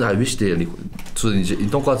tonkatsu ramen, I wish they. So in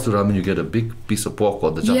tonkatsu ramen, you get a big piece of pork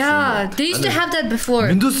or the japsumo. Yeah, they used to have that before.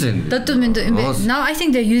 Mindusen. Now I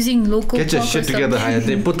think they're using local Get your pork shit or together. something.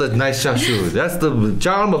 They put the nice chashu. That's the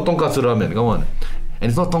charm of tonkatsu ramen. Come on. And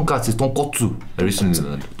it's not tonkatsu, it's tonkotsu. I recently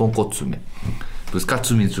learned. Tonkotsu, man. Because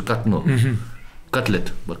katsu means to cut, no.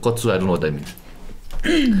 Cutlet. But kotsu, I don't know what that means.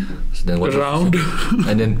 So then what Round.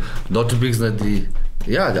 And then not big that the.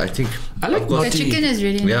 Yeah, I think. I like The noti. chicken is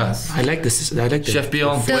really nice. I like this. I like Chef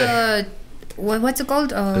Pion. What's it called?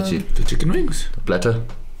 the chicken wings. The platter.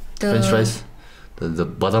 French fries. The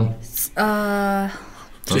badam.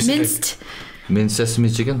 Minced sesame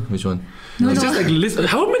chicken. Which one? It's just like listen.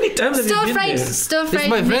 How many times have you been there? Stir It's fried.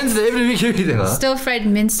 my friends every week everything. Huh? Stir fried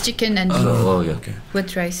minced chicken and Okay.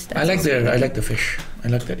 with rice. I like the fish. I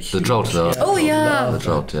like that. The trout. Oh yeah. The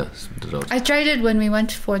trout. Yes. The trout. I tried it when we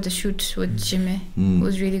went for the shoot with Jimmy. It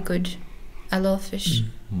was really good. I love fish.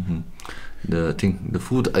 The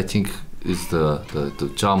food I think is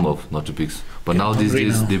the charm of Not Too Pigs. But now these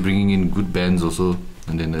days they're bringing in good bands also,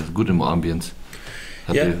 and then there's good ambience.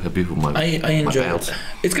 Happy for my. I enjoy it.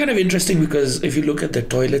 It's kind of interesting because if you look at the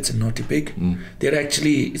toilets in Naughty Pig, they're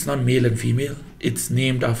actually, it's not male and female. It's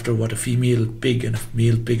named after what a female pig and a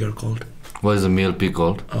male pig are called. What is a male pig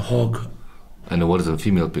called? A hog. And what is a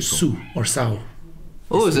female pig called? Su or sow.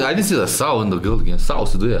 Oh, I didn't see the sow in the girl again. Sow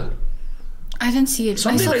to do yeah. I didn't see it.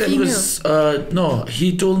 Something I saw like that female. because no,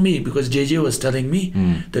 he told me because JJ was telling me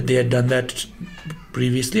that they had done that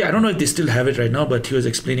previously. I don't know if they still have it right now, but he was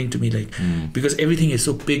explaining to me like because everything is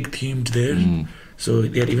so pig themed there, so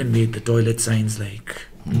they had even made the toilet signs like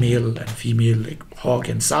male and female, like hog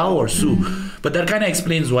and sow or su. But that kind of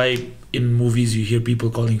explains why in movies you hear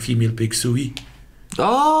people calling female pig suey.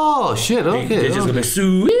 Oh shit! Okay. They're just gonna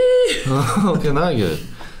suey. Okay, now I get it.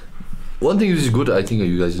 One thing which is good, I think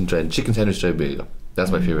you guys didn't try chicken sandwich try bagel.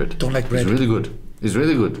 That's my favorite. Don't like bread. It's really good. It's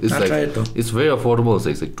really good. It's I'll like try it though. it's very affordable.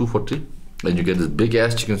 It's like $2.40, and you get this big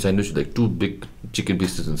ass chicken sandwich with like 2 big chicken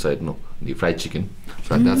pieces inside. No, the fried chicken.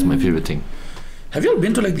 So that's my favorite thing. Have you all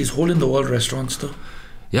been to like these hole in the wall restaurants though?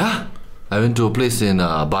 Yeah, I went to a place in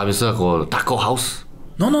Babisa called Taco House.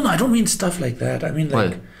 No, I don't mean stuff like that. I mean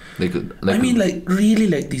like. Like I mean like really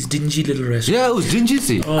like these dingy little restaurants. yeah, it was dingy.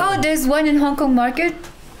 See. Oh, there's one in Hong Kong Market.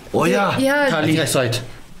 Oh yeah. Yeah. I think I saw it.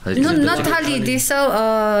 No, not thali. They sell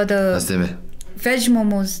the That's them. veg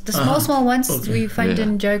momos, the small ones we find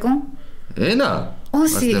in Jargon. Na.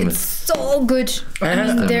 Honestly, That's it's so good. I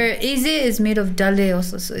mean, their eze is made of dale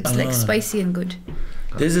also, so it's like spicy and good.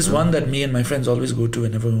 There's this one that me and my friends always go to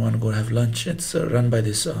whenever we want to go have lunch. It's run by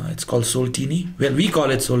this, it's called Soltini. Well, we call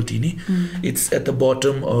it Soltini. It's at the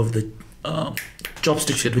bottom of the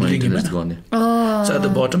chopstick shit. My internet's gone. Yeah. So at the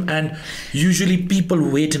bottom. And usually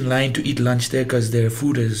people wait in line to eat lunch there because their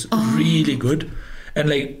food is really good. And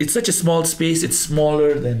like, it's such a small space. It's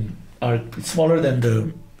smaller than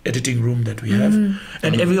the editing room that we have.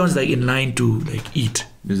 And everyone's like in line to like eat.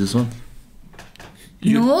 Is this one?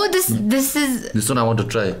 No, this is. This one I want to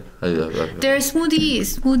try. There are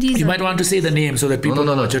smoothies. You might want to say the name so that people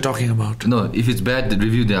know what you're talking about. No, if it's bad, the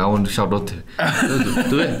review, then I want to shout out there.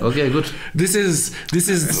 Do it. Okay, good. This is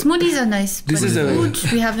Smoothies are nice. This but is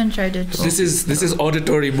food, we haven't tried it. This is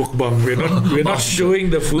auditory mukbang. We're not showing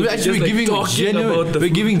the food. We're actually giving genuine. We're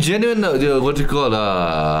giving genuine. What you call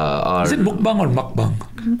our. Is it mukbang or mukbang?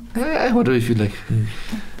 Whatever you feel like.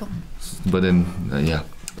 But then yeah.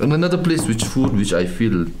 And another place which I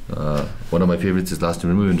feel one of my favorites is last time.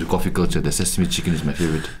 Remember in the coffee culture, the sesame chicken is my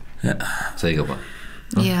favorite. Yeah. Saigaba.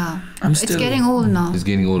 Yeah. It's getting old now. It's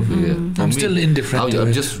getting old for you. Yeah. I'm still indifferent.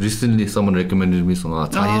 I'm just recently someone recommended me some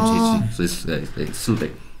Thai so it's still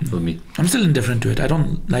like for me. I'm still indifferent to it. I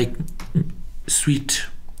don't like sweet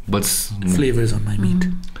flavors on my meat.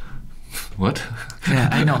 What? Yeah,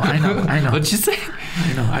 I know. What'd you say?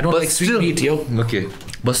 I know. I don't like sweet meat, yo. Okay.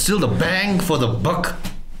 But still the bang for the buck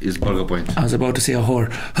is Burger Point. I was about to say a whore.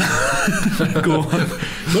 Go on.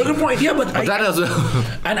 Burger Point, yeah, but that as well.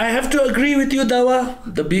 And I have to agree with you, Dawa.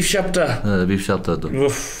 The beef shapta. The beef shapta though.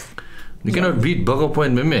 Oof. You cannot beat Burger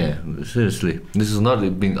Point, meme. Seriously, this is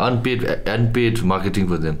not being unpaid marketing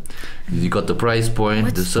for them. You got the price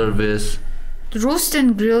point, the service. Roast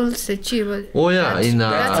and grill sechi. Oh yeah,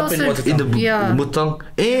 that's also in the Mutang.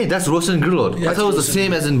 That's roast and grill. I thought it was the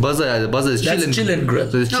same as in Bazaar. Bazaar is chill and grill.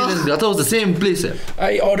 So it's chill and grill. I thought it was the same place.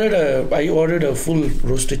 I ordered a full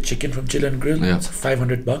roasted chicken from Chill and Grill. Yeah. It's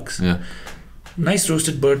 $500. Yeah. Nice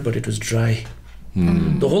roasted bird, but it was dry.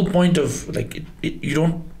 The whole point of like you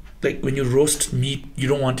don't like when you roast meat, you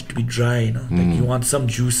don't want it to be dry. You know, like you want some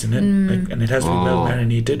juice in it, and it has to be well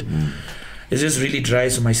marinated. It's just really dry,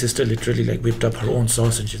 so my sister literally like whipped up her own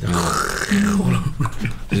sauce and she's like,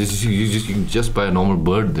 you can just buy a normal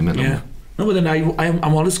bird. yeah. No, but then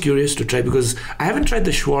I'm always curious to try because I haven't tried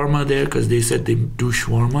the shawarma there because they said they do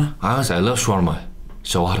shawarma. Honestly, I love shawarma.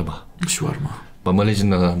 Shawarma. But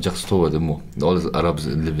Malaysian just all the Arabs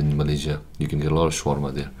live in Malaysia. You can get a lot of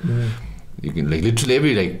shawarma there. You can like literally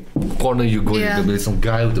every like corner you go, Yeah. there's some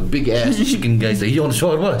guy with a big ass chicken guy say, "You want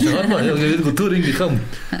shawarma? Shawarma? You go touring, you come."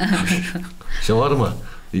 Shawarma.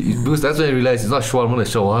 Because that's when I realized it's not shawarma,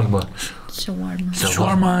 it's shawarma.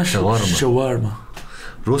 Shawarma.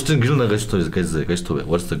 Roasted and grilled guys.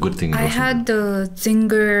 What's the good thing? I had the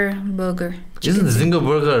Zinger burger. Isn't the Zinger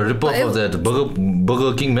burger a rip-off of that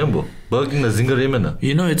Burger King member? Burger King the Zinger Ramen.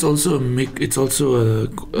 You know, it's also a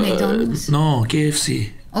McDonald's? No,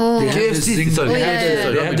 KFC. Oh, They have the KFC, Zinger- sorry. Oh,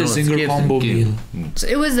 yeah, they have the Zinger KFC, combo meal. so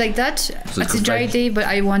it was like that. So it's it's a dry fried- day, but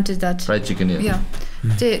I wanted that. Fried chicken, yeah.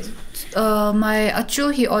 Yeah. My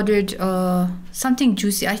acho, he ordered something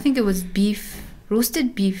juicy. I think it was beef,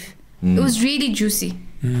 roasted beef. It was really juicy.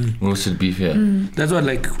 Roasted beef, yeah. That's what,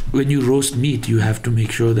 like, when you roast meat, you have to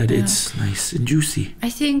make sure that it's nice and juicy. I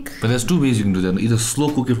think. But there's two ways you can do that. Either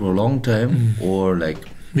slow cook it for a long time or like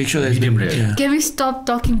Make sure that's medium rare. Yeah. Can we stop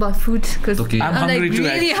talking about food? Because Okay. I'm I'm like hungry too,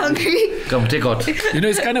 really hungry. Come, take out. You know,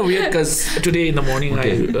 it's kind of weird because today in the morning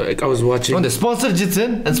I was watching. No, they sponsor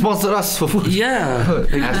Jitshen and sponsor us for food. Yeah.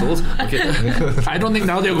 Assholes. Okay. I don't think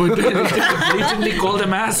now they're going to blatantly call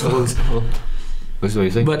them assholes. What's what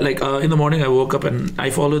you saying? But like in the morning I woke up and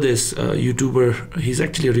I follow this YouTuber. He's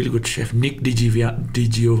actually a really good chef, Nick Di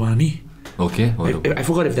Okay. I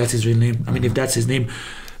forgot if that's his real name. I mean, if that's his name.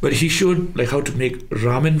 But he showed like how to make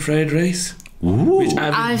ramen fried rice. Ooh. Which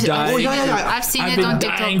I've been dying. I've seen I've it been on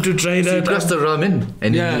dying TikTok. to try So you that. press the ramen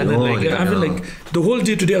and Yeah, and then like I've been like the whole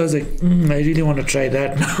day today I was like, I really want to try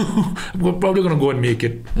that now. I'm probably gonna go and make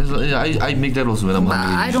it. Yeah, I make that also when I'm But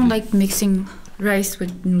hungry. I don't like mixing rice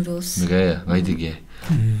with noodles. Yeah, I think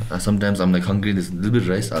yeah. Sometimes I'm like hungry. There's a little bit of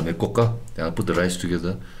rice. I'll make coca. Then I'll put the rice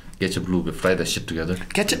together. Ketchup, blue, fry that shit together.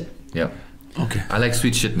 Ketchup. Yeah. Okay. I like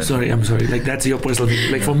sweet shit, man. I'm sorry. Like that's your personal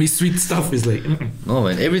thing. Like for me, sweet stuff is like. No,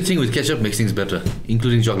 man. Everything with ketchup makes things better,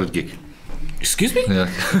 including chocolate cake. Excuse me. Yeah.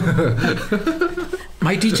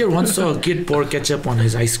 My teacher once saw a kid pour ketchup on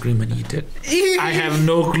his ice cream and eat it. I have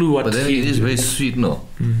no clue what. But then it is very sweet, no?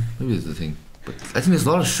 Maybe it's the thing. But I think there's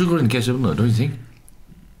a lot of sugar in ketchup, no? Don't you think?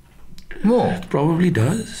 No. Probably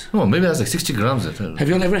does. No, maybe that's like 60 grams. Have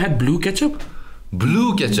you all ever had blue ketchup?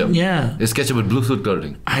 Blue ketchup? Yeah. It's ketchup with blue food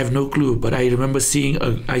coloring. I have no clue, but I remember seeing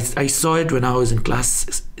I saw it when I was in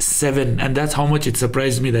class 7, and that's how much it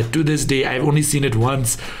surprised me that to this day I've only seen it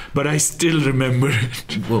once, but I still remember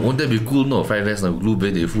it. Well, won't that be cool, no? Fried rice now, blue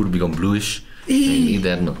bed, your food become bluish. And you eat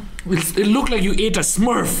that, no? It looked like you ate a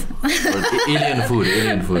Smurf. Or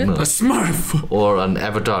alien food, no? A Smurf. Or an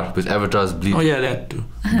Avatar, because Avatar's bleed Oh yeah, that too.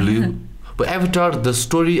 blue. But Avatar, the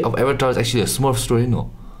story of Avatar is actually a Smurf story,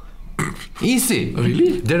 no? Easy.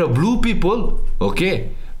 Really? There are blue people,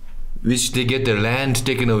 okay, which they get their land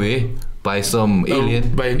taken away by some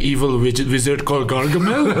alien. By an evil wizard called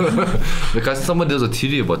Gargamel. Because someone does a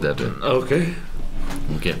theory about that. Okay.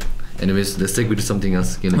 Okay. Anyways, let's take with something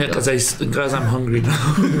else. Yeah, because I'm hungry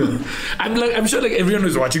now. I'm sure like everyone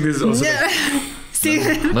who's watching this is also. Like, See,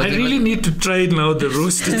 I really need to try it now. The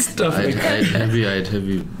roasted stuff. I had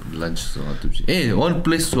heavy lunch. So hey, one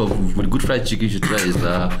place with good fried chicken you should try is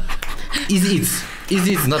Easy Eats.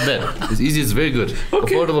 Easy Eats, not bad. It's easy. It's very good.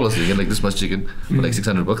 Okay. Affordable also. You get like this much chicken for like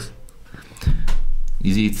 $600.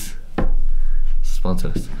 Easy Eats. Sponsor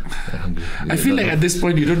us. I'm hungry. I feel like at this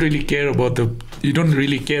point you don't really care about you don't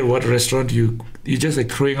really care what restaurant you're just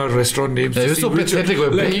like throwing out restaurant names. Yeah, to you're see so which pathetic.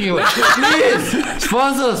 one- We're begging you. Please,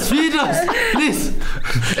 sponsor us, feed us,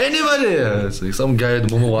 please. Anybody? It's like some guy at the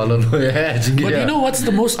Momo Wala. But you know what's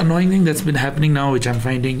the most annoying thing that's been happening now, which I'm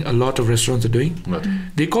finding a lot of restaurants are doing? What?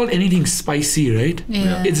 They call anything spicy, right?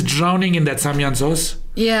 yeah. It's drowning in that samyang sauce.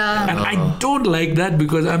 Yeah. And I don't like that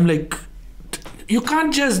because I'm like, you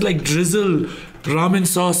can't just like drizzle ramen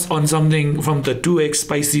sauce on something from the 2x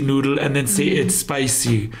spicy noodle and then say it's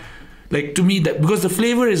spicy. Like to me, that because the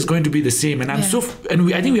flavor is going to be the same, and I'm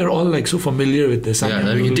I think we are all like so familiar with this. Yeah,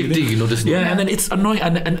 I mean, you know this. Yeah, and then it's annoying,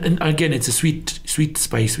 and again, it's a sweet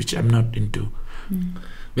spice which I'm not into.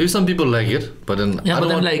 Maybe some people like it, but then Yeah, but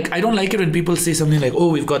then like I don't like it when people say something like, "Oh,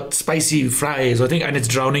 we've got spicy fries," or thing, and it's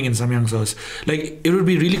drowning in samyang sauce. Like it would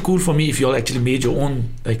be really cool for me if you all actually made your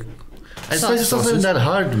own like. And spicy sauce isn't that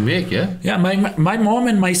hard to make, yeah? Yeah, my mom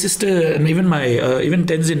and my sister and even my even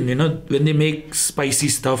Tenzin, you know, when they make spicy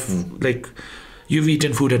stuff, like you've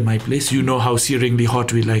eaten food at my place, you know how searingly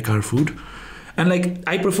hot we like our food. And like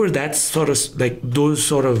I prefer that sort of like those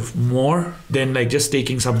sort of more than like just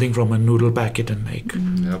taking something from a noodle packet and like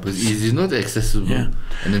Yeah, but it's not accessible. Yeah.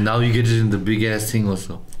 And then now you get it in the big ass thing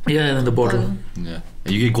also. yeah, and then the bottle. Yeah.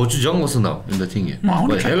 And you get gochujang also now in the thing. Yeah. No, I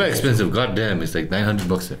wanna But try hella that. expensive. God damn, it's like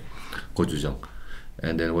 $900. Gochujang.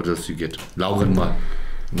 And then what else you get? Laoganma.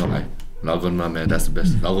 No, Laoganma, man, that's the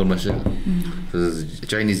best. Laoganma shit. So there's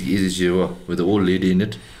Chinese easy shit with the old lady in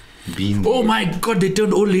it. Bean. Oh my god, they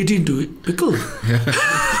turned old lady into pickle.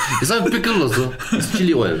 It's not pickle also. It's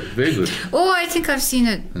chili oil. Very good. Oh, I think I've seen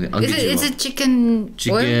it. And then Is it chicken oil?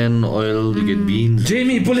 Chicken oil, you get beans.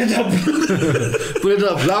 Jamie, pull it up. Put it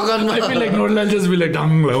up. Laoganma. I feel like Nordal just be like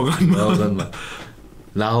dang Laogan. Laoganma.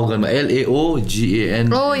 Laoganma.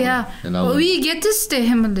 Laogan. Oh yeah. And Laogan. We get this to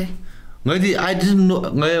Himalaya. I didn't know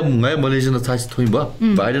Malaysian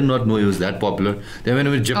but I did not know it was that popular. Then when I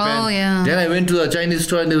went to Japan, Oh, yeah. then I went to a Chinese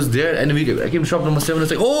store and it was there, and I came to shop number 7 and I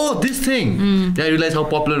was like, oh, this thing. Then I realized how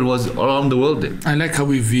popular it was around the world then. I like how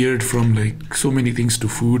we veered from like so many things to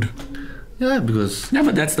food. Yeah, because Yeah,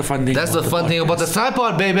 but that's the fun thing. that's the fun thing about the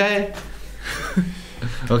tripod, baby.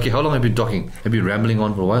 Okay, how long have you been talking? Have you been rambling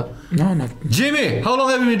on for a while? No, not. Jimmy, how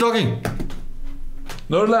long have you been talking?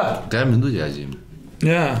 Nordal. Damn, Jimmy.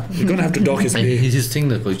 Yeah, we're gonna have to dock his pay. He's just thinking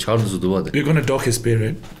that childhood with the word. We're gonna dock his pay,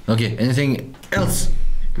 right? Okay, anything else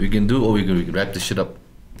we can do, or we can wrap this shit up?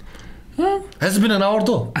 Has it been an hour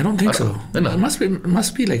though? I don't think so. No. It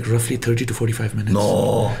must be like roughly 30 to 45 minutes.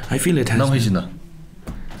 No. I feel it has. No, been. he's not.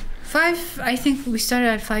 5. I think we started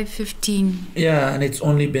at 5:15. Yeah, and it's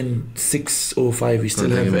only been 6:05. We still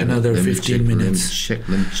have another Let me 15 minutes. Let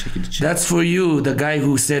me check it. That's for you, the guy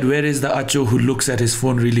who said, "Where is the acho who looks at his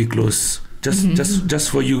phone really close?" Just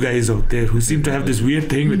for you guys out there who seem to have this weird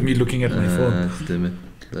thing with me looking at my phone. Damn it.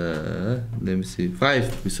 Let me see.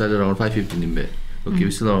 5. We started around 5:15 in bed. Okay,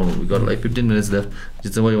 we got like 15 minutes left.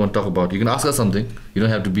 Just what you want to talk about. You can ask us something. You don't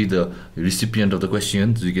have to be the recipient of the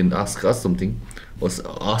questions. You can ask us something, or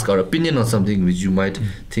ask our opinion on something which you might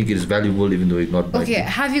think it is valuable, even though it's not. Okay,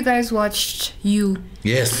 have you guys watched You?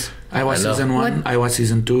 Yes. I watched love- season 1. What? I watched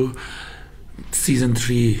season 2. Season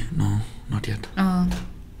 3, no, not yet.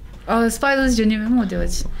 Spoilers Junior Memo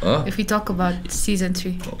Huh? if we talk about season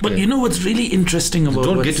 3. But you know what's really interesting about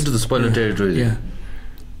Don't what's- get into the spoiler territory. Yeah.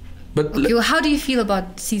 But Okay, well, how do you feel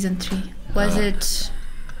about season 3? Was it...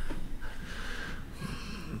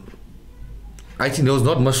 I think there was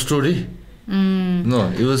not much story. No,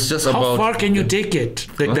 it was just how about. far can you take it?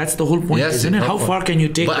 Like Huh? that's the whole point, Yes, isn't it? How far can you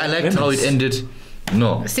take But that I liked how it premise? ended.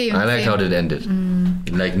 No, Same, I liked same. how it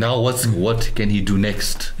ended. Like now, what can he do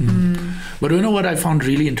next? But you know what I found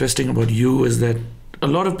really interesting about You is that a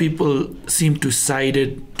lot of people seem to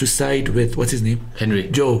side with what's his name? Henry.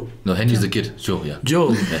 Joe. No, Henry's the kid. Joe, yeah.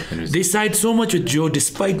 Joe. Yeah, Henry's. They side so much with Joe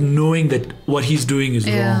despite knowing that what he's doing is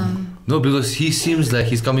wrong. No, because he seems like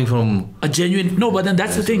he's coming from. A genuine but then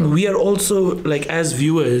that's the thing. We are also like as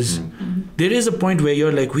viewers, there is a point where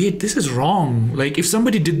you're like, wait, this is wrong. Like if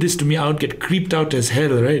somebody did this to me, I would get creeped out as hell,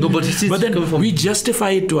 right? No, but it's then coming from- we justify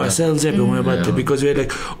it to ourselves because we're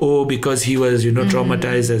like, oh, because he was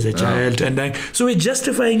traumatized as a child, and like so we're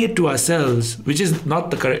justifying it to ourselves, which is not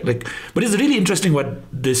the correct But it's really interesting what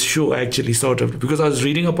this show actually sort of, because I was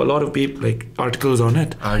reading up a lot of articles on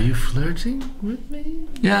it. Are you flirting with me?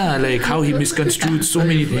 Yeah, like how he misconstrued so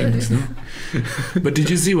many things. No? But did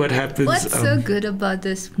you see what happens? What's so good about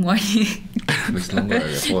this morning? It's longer,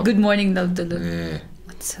 yeah. What? Good morning, Navdullah. Yeah.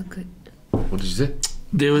 What's so good? What did you say?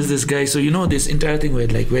 There was this guy, so you know this entire thing where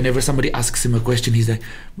like whenever somebody asks him a question, he's like,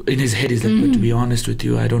 in his head he's like, but to be honest with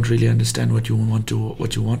you, I don't really understand what you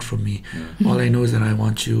want from me. All I know is that I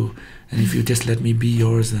want you, and if you just let me be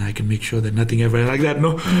yours, then I can make sure that nothing ever like that.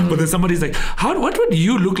 No, but then somebody's like, what would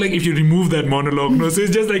you look like if you remove that monologue? No, so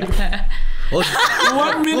it's just like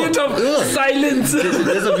 1 minute of silence.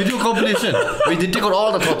 There's a video compilation where they take out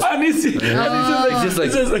all the thoughts. And it's just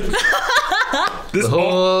like this The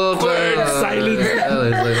whole awkward time. silence. Yeah,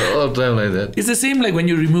 it's like all the time like that. It's the same like when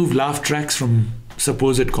you remove laugh tracks from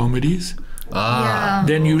supposed comedies. Yeah.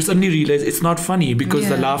 Then you suddenly realize it's not funny because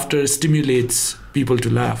the Yeah. laughter stimulates people to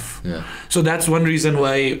laugh. Yeah. So that's one reason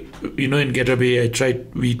why, in Get Away,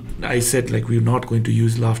 I said like we're not going to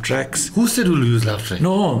use laugh tracks. Who said we'll use laugh track?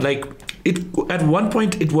 No, like it at one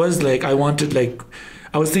point it was like I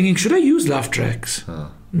was thinking, should I use laugh tracks?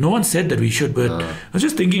 No one said that we should, but I was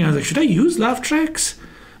just thinking, I was like, should I use laugh tracks?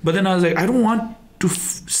 But then I was like, I don't want to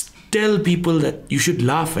tell people that you should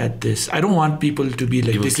laugh at this. I don't want people to be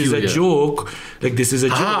like, Give a this is cue, a yeah. joke. Like, this is a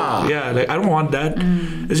joke. Yeah, like, I don't want that.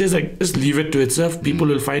 It's just like, just leave it to itself. People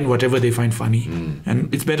will find whatever they find funny.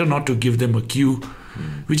 And it's better not to give them a cue.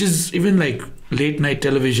 Which is even like late night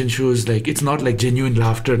television shows, like it's not like genuine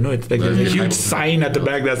laughter. No, it's like there's a huge sign at the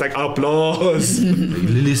back that's like applause.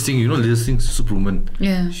 Lily Singh, you know Lily Singh's Superwoman.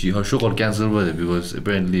 Yeah. Her show got cancelled because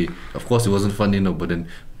apparently, of course, it wasn't funny, no. But then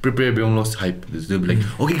prepare beyond lost hype. They'll be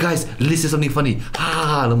like, okay, guys, Lily says something funny.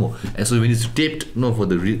 And so when it's taped, for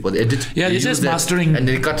the edit, Yeah, they it's just use that, mastering. and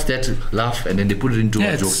they cut that laugh and then they put it into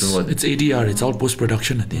a joke. It's ADR. It's all post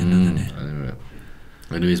production at the end of the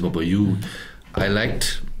day. Anyways, but you, I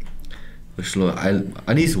liked.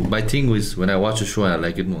 My thing was when I watch a show and I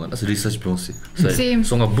like it more. That's a research process. Same.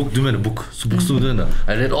 So a book, do a book. So book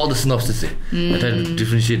I read all the synopsis. I tried to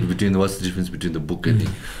differentiate between what's the difference between the book and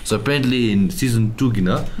thing. So apparently in season 2,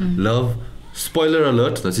 love. Spoiler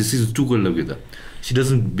alert. That's season 2 love. She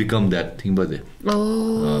doesn't become that thing, but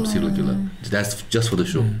serial killer. That's just for the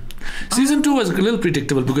show. Season 2 was a little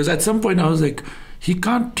predictable because at some point I was like, he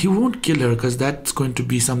won't kill her because that's going to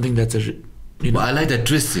be something that's a. But I like that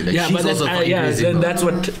twist. Like yeah, she's but also fucking crazy. Then that's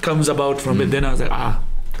what comes about from it. Then I was like,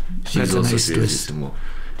 she's that's a also nice crazy twist. more.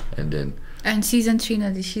 And then And season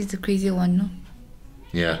 3, she's the crazy one, no?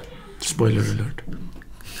 yeah. Spoiler alert.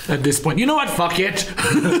 At this point, you know what? Fuck it.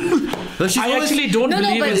 But I actually don't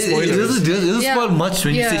believe in spoilers. It doesn't spoil much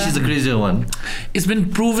when you say she's the crazier one. It's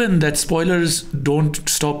been proven that spoilers don't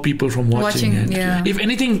stop people from watching it. Yeah. If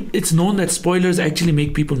anything, it's known that spoilers actually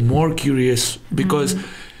make people more curious because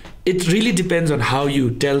it really depends on how you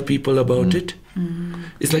tell people about it.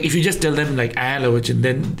 It's like if you just tell them like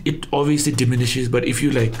then it obviously diminishes, but if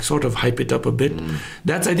you like sort of hype it up a bit,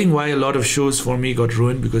 that's I think why a lot of shows for me got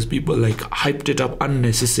ruined because people like hyped it up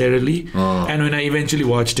unnecessarily. And when I eventually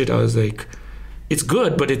watched it, I was like, it's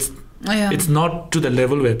good, but it's not to the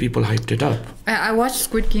level where people hyped it up. I watched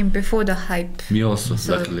Squid Game before the hype. Me also.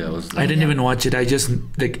 So- Luckily, I was. I didn't even watch it. I just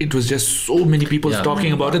like it was just so many people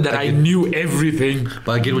talking about it that I knew everything.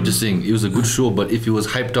 But I get what you're saying. It was a good show, but if it was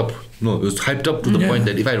hyped up, it was hyped up to the point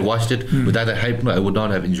that if I had watched it without that hype, I would not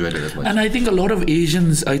have enjoyed it as much. And I think a lot of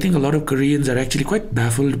Asians, a lot of Koreans are actually quite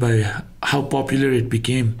baffled by how popular it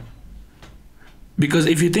became. Because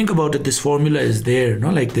if you think about it, this formula is there,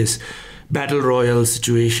 like this battle royale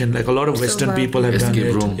situation. Like a lot of Western people have done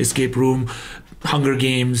it. Escape Room, Hunger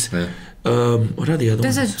Games. Yeah. What are the other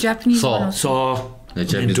ones? There's a Japanese one also. Saw. The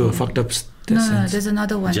Japanese into a one. fucked up No, there's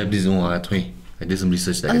another one. Japanese one, I did some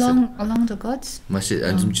research. Like Along the Gods? I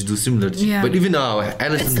do similar. Yeah. But even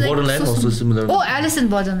Alice It's in like Borderland also similar. Oh, Alice in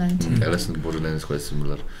Borderland. Alice in Borderland is quite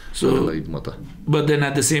similar. So, but then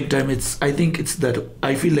at the same time,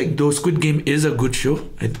 I feel like though Squid Game is a good show,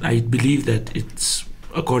 I believe that it's,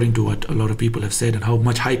 according to what a lot of people have said and how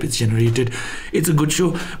much hype it's generated, it's a good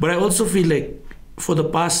show. But I also feel like for the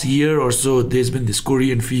past year or so, there's been this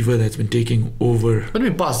Korean fever that's been taking over. What do you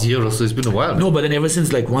mean past year or so? It's been a while. No, but then ever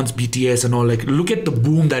since like once BTS and all, like look at the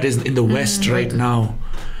boom that is in the West right now.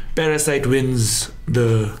 Parasite wins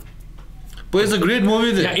the... But it's a great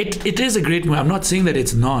movie then. Yeah, it is a great movie. I'm not saying that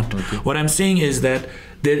it's not. Okay. What I'm saying is that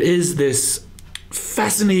there is this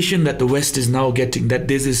fascination that the West is now getting, that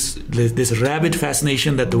there's this rabid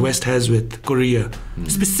fascination that the West has with Korea,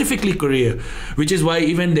 specifically Korea, which is why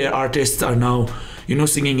even their artists are now,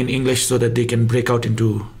 singing in English so that they can break out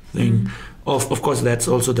into thing. Of course, that's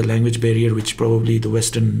also the language barrier, which probably the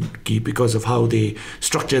Western keep because of how they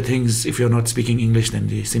structure things. If you're not speaking English, then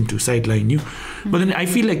they seem to sideline you. But then I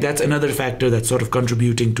feel like that's another factor that's sort of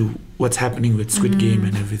contributing to what's happening with Squid Game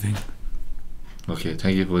and everything. Okay,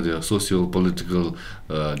 thank you for the socio-political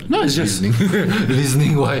reasoning.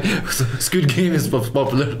 Reasoning why Squid Game is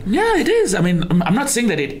popular. Yeah, it is. I mean, I'm not saying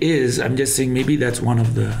that it is. I'm just saying maybe that's one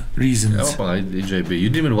of the reasons. I enjoy it. You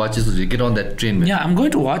didn't even watch it, so you get on that train, man. Yeah, I'm going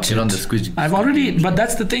to watch it. Get on the Squid. I've already, but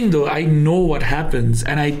that's the thing though. I know what happens,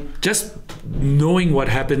 and I just knowing what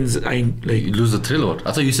happens, You lose the thrill out.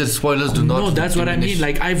 I thought you said spoilers do not. No, that's what I mean.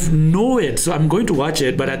 Like I know it, so I'm going to watch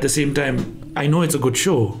it. But at the same time, I know it's a good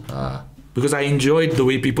show. Because I enjoyed the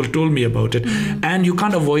way people told me about it. And you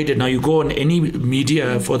can't avoid it. Now you go on any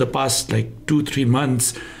media for the past like 2-3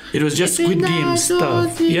 months, it was just Squid Game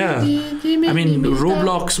stuff. Yeah. I mean,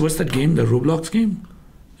 Roblox, what's that game? The Roblox game?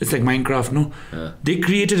 It's like Minecraft, no? Yeah. They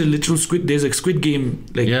created a literal there's a Squid Game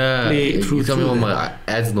play through. Tell me about my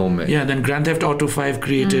ads, no man. Yeah, then Grand Theft Auto 5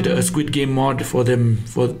 created a Squid Game mod for them,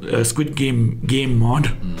 for a Squid Game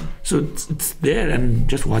mod. So it's there, and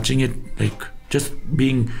just watching it, like just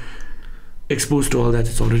being exposed to all that,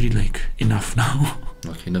 it's already like enough now.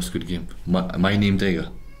 Okay, enough Squid Game. My name,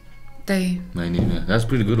 Tega. They. My name, yeah. That's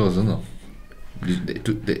pretty good also, no?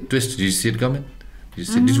 The twist, did you see it coming?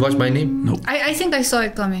 Did you watch My Name? No. I think I saw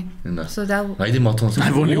it coming. No. So that.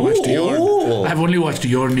 I've only watched I've only watched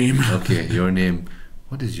Your Name. Okay, Your Name.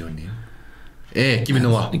 What is Your Name? Kimi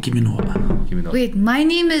no Wa. Kimi no Wa. Wait, My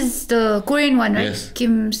Name is the Korean one, right? Yes.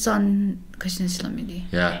 Kim Son Christian Islamili.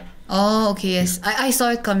 Yeah. Oh, okay, yes. I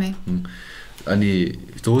saw it coming. And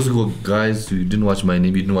those guys who didn't watch My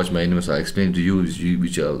Name, so I explained to you,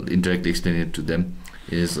 which I'll indirectly explain it to them.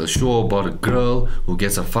 Is a show about a girl who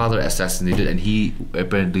gets her father assassinated, and he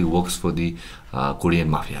apparently works for the Korean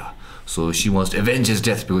mafia. So she wants to avenge his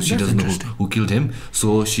death because she doesn't know who killed him.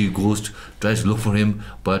 So she tries to look for him,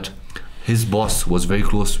 but his boss was very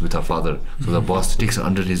close with her father. So the boss takes her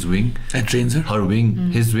under his wing And trains her.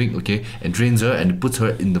 his wing, okay, and trains her and puts her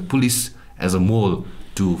in the police as a mole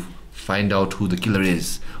to find out who the killer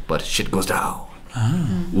is. But shit goes down.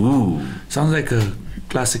 Ooh. Sounds like a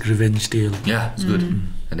classic revenge tale. Yeah, it's good.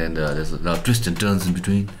 And then there's a lot of twists and turns in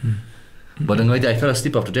between. But then I fell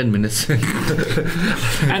asleep after 10 minutes.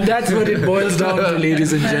 And that's what it boils down to,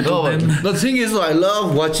 ladies and gentlemen. The thing is, I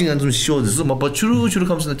love watching some shows. But churu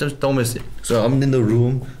comes in the time. So I'm in the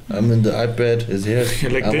room, I'm in the iPad, is here.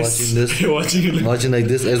 You're like I'm this. watching this. You're watching it. Watching like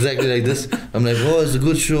this, exactly like this. I'm like, oh, it's a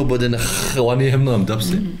good show, but then 1 a.m. now I'm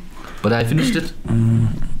dubsing. But I finished it.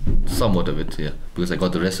 Somewhat of it, yeah. Because I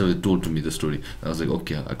got the rest of it told to me, the story. I was like,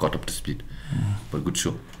 okay, I got up to speed. But good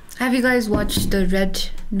show. Have you guys watched the Red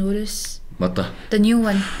Notice? Mata. The new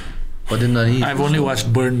one. But then I've only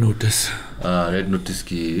watched Burn Notice. Red Notice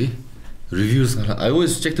ki reviews. I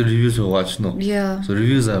always check the reviews I watch. No. Yeah. So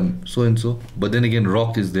reviews are so and so. But then again,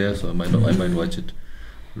 Rock is there, so I might watch it.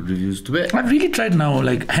 Reviews to where? I've really tried now.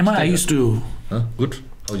 Like Hema, I used to. Huh? Good.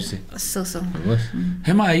 How'd you say? So. What?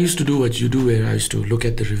 Hema, I used to do what you do, where I used to look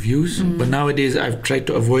at the reviews. But nowadays, I've tried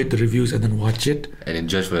to avoid the reviews and then watch it. And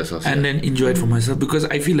enjoy it for yourself. And then enjoy it for myself, because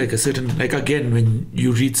I feel like again, when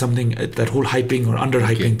you read something, that whole hyping or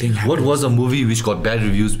under-hyping thing happens. What was a movie which got bad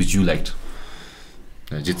reviews which you liked?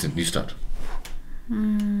 Jitshen, you start.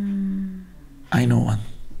 I know one.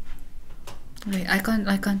 Wait, I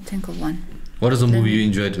can't think of one. What is a movie you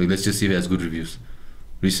enjoyed? Let's just see if it has good reviews.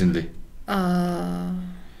 Recently.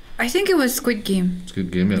 I think it was Squid Game.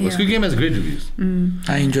 Squid Game, yeah. Well, Squid Game has great reviews.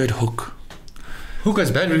 I enjoyed Hook. Hook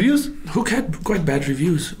has bad reviews? Hook had quite bad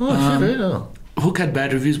reviews. Oh, shit, I know. Hook had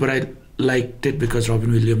bad reviews, but I liked it because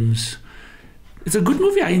Robin Williams. It's a good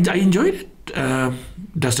movie. I enjoyed it.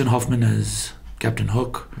 Dustin Hoffman as Captain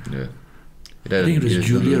Hook. Yeah. I think it was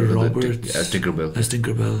Julia Roberts as Tinkerbell. As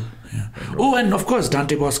Tinkerbell, yeah. Oh, and of course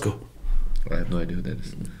Dante Bosco. I have no idea who that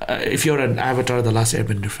is. If you're an Avatar: The Last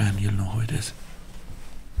Airbender fan, you'll know who it is.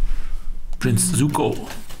 Prince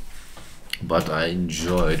Zuko. But I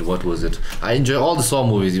enjoyed, what was it? I enjoy all the Saw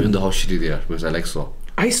movies, even though how shitty they are, because I like Saw.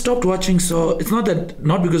 I stopped watching Saw. It's not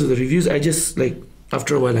because of the reviews. I just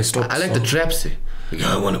after a while I stopped. I like the traps. Like,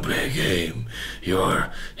 I want to play a game. You're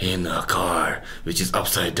in a car which is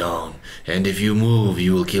upside down, and if you move,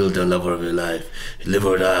 you will kill the lover of your life. Live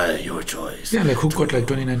or die, your choice. Yeah, like Hook got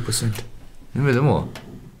 29%. Remember more?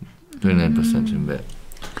 29% remember.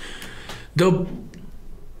 The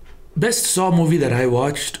best Saw movie that I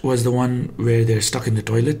watched was the one where they're stuck in the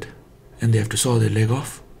toilet and they have to saw their leg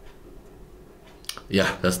off.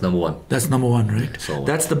 Yeah, that's number one. That's number one, right? Yeah, Saw one.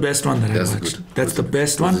 That's the best one that I watched. Good. That's the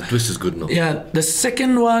best one. The twist is good, no? Yeah, the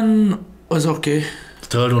second one was okay. The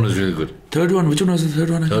third one is really good. Third one, which one was the third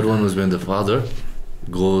one? Third one was when the father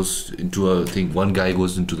goes into a thing. One guy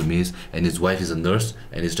goes into the maze and his wife is a nurse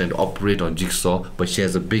and is trying to operate on Jigsaw, but she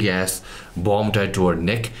has a big ass bomb tied to her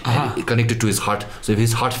neck and it connected to his heart. So if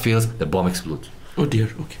his heart fails, the bomb explodes. Oh dear,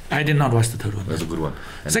 okay. I did not watch the third one. That's a good one.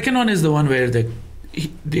 And second one is the one where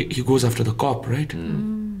he goes after the cop, right?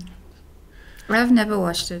 I've never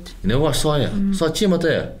watched it. You never watched Saw, yeah? Saw chi mata,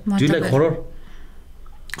 yeah? Do you like horror?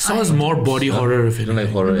 Saw is more body horror. If you don't like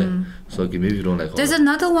horror, yeah? So okay, maybe you don't like horror. There's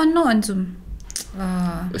another one, no, Anjum.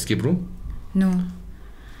 Escape Room? No.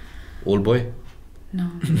 Old Boy?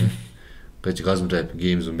 No. Kachikazm type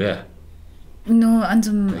games, yeah? No,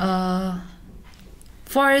 Anjum.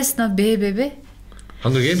 Forest na baby.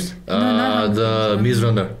 Hunger Games? No, the Maze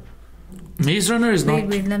Runner. Maze Runner is not.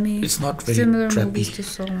 Wait, let me. It's not very similar trappy. movies to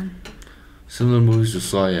Saw one. Similar movies to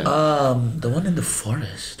Saw, yeah. The one in the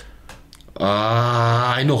forest.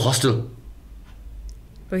 I know, Hostel.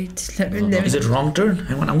 Wait, let me. Is it Wrong Turn?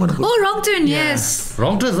 Hang on, I'm gonna go. Oh, Wrong Turn, yes.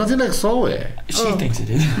 Wrong Turn is nothing like Saw, eh? She thinks it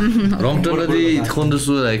is. Wrong Turn,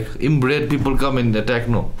 like inbred people come and attack,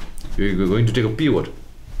 no. You're going to take a pee, what?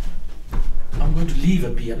 I'm going to leave a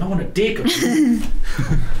pee. I'm not going to take a pee.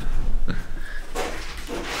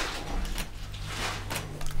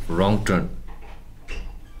 Wrong Turn.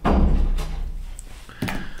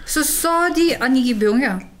 So Saudi anigi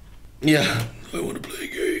byongya. Yeah, I want to play a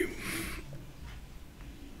game.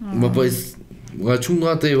 But it's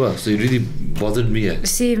so it really bothered me.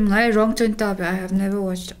 Same, I wrong turn tab. I have never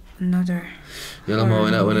watched another. Yeah,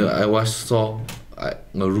 when I watched Saw, I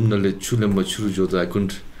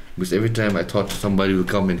couldn't, because every time I thought somebody would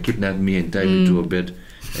come and kidnap me and tie me to a bed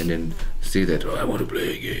and then say that, I want to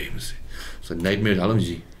play games. So nightmare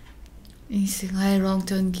alamji. I wrong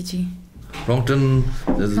turn kiji. Wrong turn.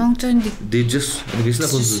 They just they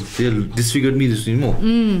disfigured me this more.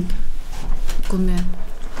 Good man.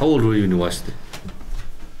 How old were you when you watched it?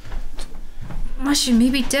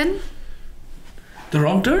 Maybe 10. The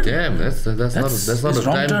Wrong Turn? Damn, that's not Is the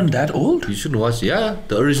Wrong time. Turn that old? You shouldn't watch. Yeah,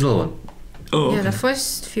 the original one. Oh, Yeah, the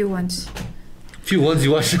first few ones. Few ones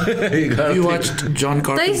you watched. you watched John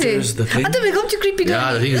Carpenter's The Thing? I thought we come to creepy.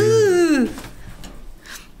 Yeah, the thing is.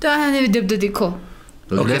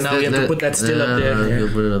 Okay, now we have to put that still up there. Yeah.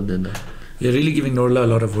 Put it up there now. You're really giving Norla a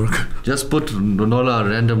lot of work. Just put Nola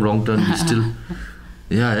random wrong turn. Be still.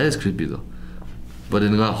 Yeah, that is creepy though. But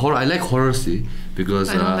in horror, I like horror, see, because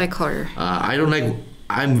I don't like horror. I don't like.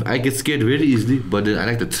 I get scared very easily, but I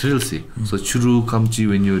like the thrill, see. So churu kamchi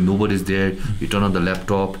when nobody's there, you turn on the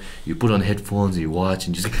laptop, you put on headphones, you watch,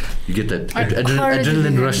 and you get that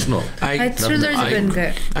adrenaline rush. No, Thrillers have been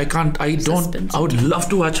good. I would love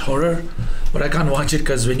to watch horror, but I can't watch it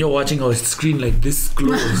because when you're watching a screen like this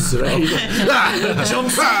close, right?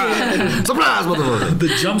 Jump scare. Surprise, motherfucker! The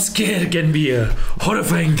jump scare can be a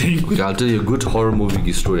horrifying thing. Okay, I'll tell you a good horror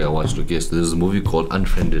movie story I watched. Okay, so there's a movie called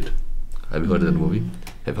Unfriended. Have you heard of that movie?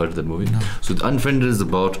 Have you heard of that movie? No. So Unfriended is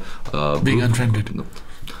about Being unfriended. No.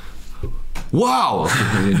 Wow!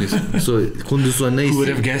 So Who would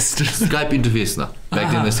have guessed? Skype interface now.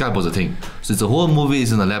 Back then the Skype was a thing. So it's a whole movie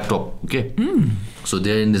is in a laptop. Okay. So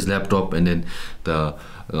they're in this laptop and then the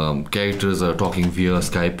characters are talking via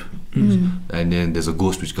Skype, and then there's a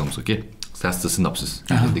ghost which comes. Okay. So that's the synopsis.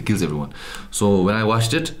 They kills everyone. So when I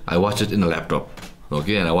watched it in a laptop.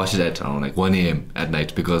 Okay, and I watched it at around like 1 a.m. at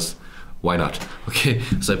night because why not? Okay,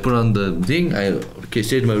 so I put on the thing, I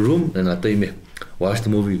stayed in my room and I watched the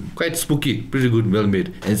movie. Quite spooky, pretty good, well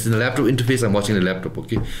made. And it's in a laptop interface, I'm watching the laptop,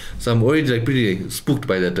 okay? So I'm already like pretty spooked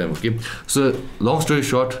by that time, okay? So long story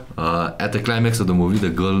short, at the climax of the movie,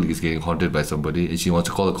 the girl is getting haunted by somebody and she wants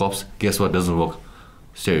to call the cops. Guess what? Doesn't work.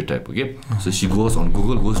 Stereotype, okay? So she goes on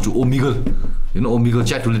Google, goes to Omegle. You know Omegle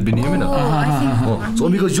chat roulette bin here, so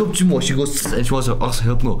Omegle job chimo. She goes and she wants to ask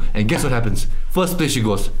help no. And guess what happens? First place she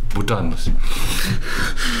goes, Bhutan.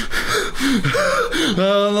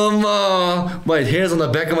 My hairs on the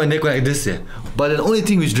back of my neck like this, yeah. But the only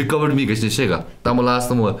thing which recovered me is Shega.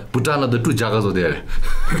 Bhutan of the two jagas are there.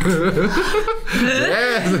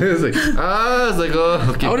 It's like,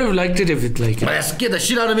 oh, okay. I would have liked it if it like. But scared the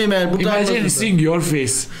shit out of me, man. Bhutan Imagine seeing your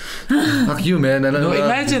face. Fuck you, man. No,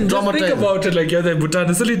 imagine, just think about it, like you're there, Bhutan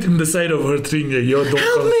is only in the side of her thing, like, you're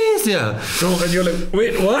help me, yeah. No, and you're like,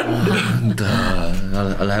 wait, what?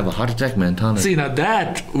 I'll have a heart attack, man. See, now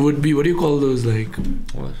that would be, what do you call those, like,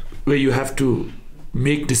 What? where you have to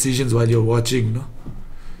make decisions while you're watching, no?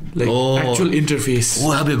 Like, actual interface.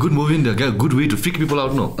 Oh, that'll be a good movie in there. A good way to freak people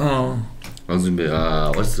out, no? What's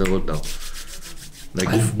the word now? Like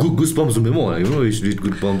Goosebumps, you know, you should read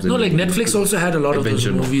Goosebumps. No, like Netflix also had a lot of those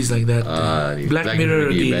movies like that. Black Mirror,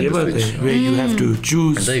 where you have to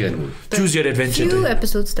choose your adventure. Few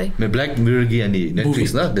episodes there. Black Mirror and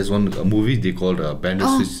Netflix, there's one movie they called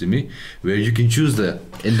Bandersnatch to me, where you can choose the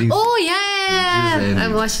ending. Oh yeah, I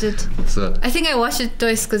watched it. So I think I watched it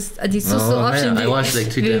twice because it's so option. I watched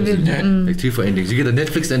like 3 times, like 3 for endings. You get the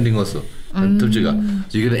Netflix ending also. So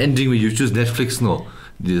you get an ending where you choose Netflix, no.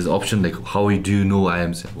 There's option like how do you know I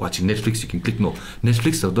am watching Netflix, you can click no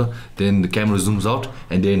Netflix, then the camera zooms out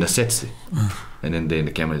and they're in the sets, and then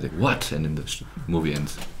the camera is like what, and then the movie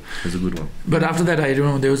ends. It's a good one. But after that I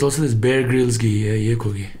remember there was also this Bear Grylls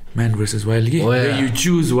Man vs Wild where you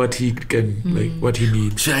choose what he can like what he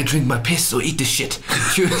needs. Should I drink my piss or eat this shit?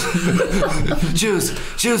 choose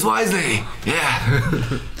wisely.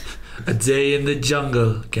 Yeah. A day in the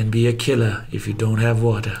jungle can be a killer if you don't have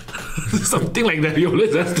water. Something like that. You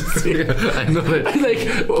always have to say. I know that.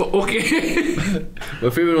 Like, okay. My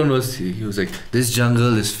favorite one was he was like, this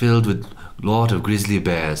jungle is filled with lot of grizzly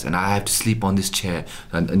bears, and I have to sleep on this chair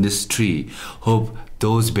and in this tree. Hope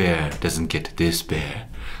those bear doesn't get this bear.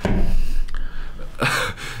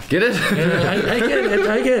 Get it? Yeah,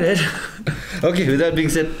 I get it. Okay, with that being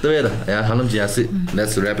said,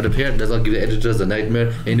 let's wrap it up here. Let's not give the editors a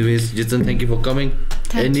nightmare. Anyways, Jitshen, thank you for coming.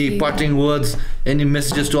 Any parting words? Any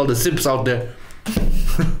messages to all the simps out there?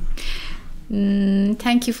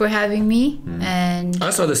 Thank you for having me. And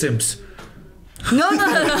I saw the Sims. No.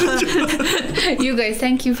 You guys,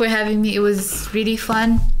 thank you for having me. It was really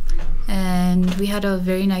fun. And we had a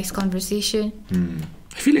very nice conversation.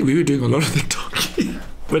 I feel like we were doing a lot of the talking.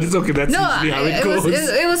 But it's okay, that's usually how it goes.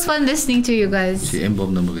 It was fun listening to you guys. She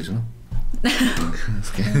M-bomb number,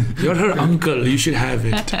 You're her uncle, you should have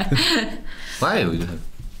it. Why would you have?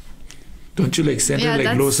 Don't you like send her like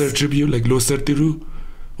that's- Losar tribute, like Losar Tiru?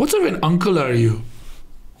 What sort of an uncle are you?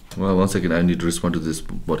 Well, 1 second, I need to respond to this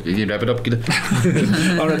podcast. Can you wrap it up, kid?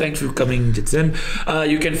 Alright, thanks for coming, Jitshen.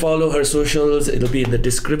 You can follow her socials, it'll be in the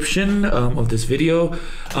description of this video.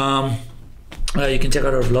 You can check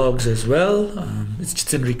out her vlogs as well. It's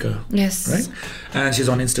Jitshen Rika, Yes. right? And she's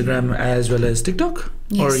on Instagram as well as TikTok?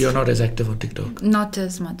 Yes. Or you're not as active on TikTok? Not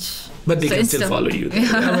as much. But they So can still Insta. follow you.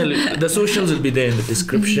 I mean, the socials will be there in the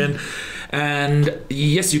description. And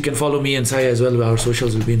yes, you can follow me and Sai as well. Our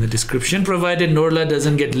socials will be in the description, provided Norla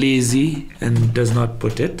doesn't get lazy and does not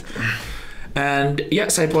put it. And yeah,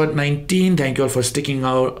 PSY-POD 19, thank you all for sticking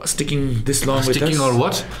this long with us. Sticking or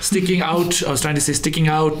what? Sticking out, I was trying to say sticking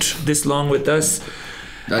out this long with us.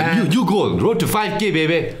 You go. Road to 5K,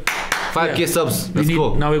 baby. 5K subs. Let's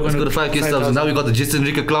go. Now we're Let's going go to 5K 5,000. subs. Now we got the Jitshen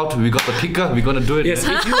Rika clout. We got the Phika. We're gonna do it. Yes,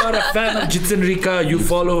 if you are a fan of Jitshen Rika, you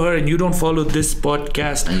follow her and you don't follow this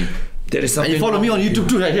podcast, there is something. And you follow me on YouTube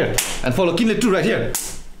too, right here. And follow Kinley too, right here.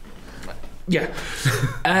 Yeah.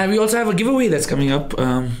 And we also have a giveaway that's coming up.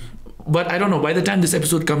 But I don't know, by the time this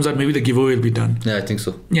episode comes out, maybe the giveaway will be done. Yeah, I think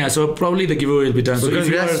so. Yeah, so probably the giveaway will be done. So if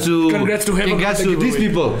you congrats to whoever got the these giveaway.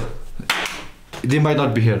 people. They might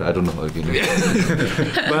not be here. I don't know. Okay.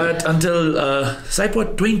 But until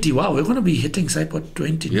PSY-POD 20, wow, we're going to be hitting PSY-POD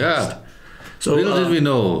 20 next. Yeah. So Little did we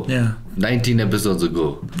know, yeah. 19 episodes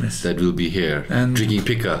ago, Yes. that we'll be here And- drinking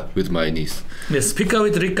Phika with my niece. Yes, Phika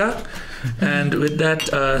with Rika. And with that,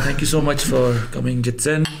 thank you so much for coming,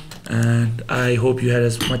 Jitshen. And I hope you had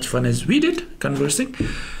as much fun as we did conversing.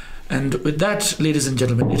 And with that, ladies and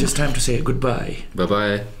gentlemen, it is time to say goodbye. Bye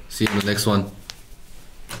bye. See you in the next one.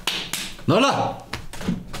 Nola!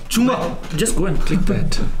 Chunga! Just go and click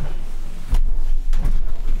that.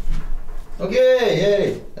 Okay,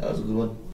 yay! That was a good one.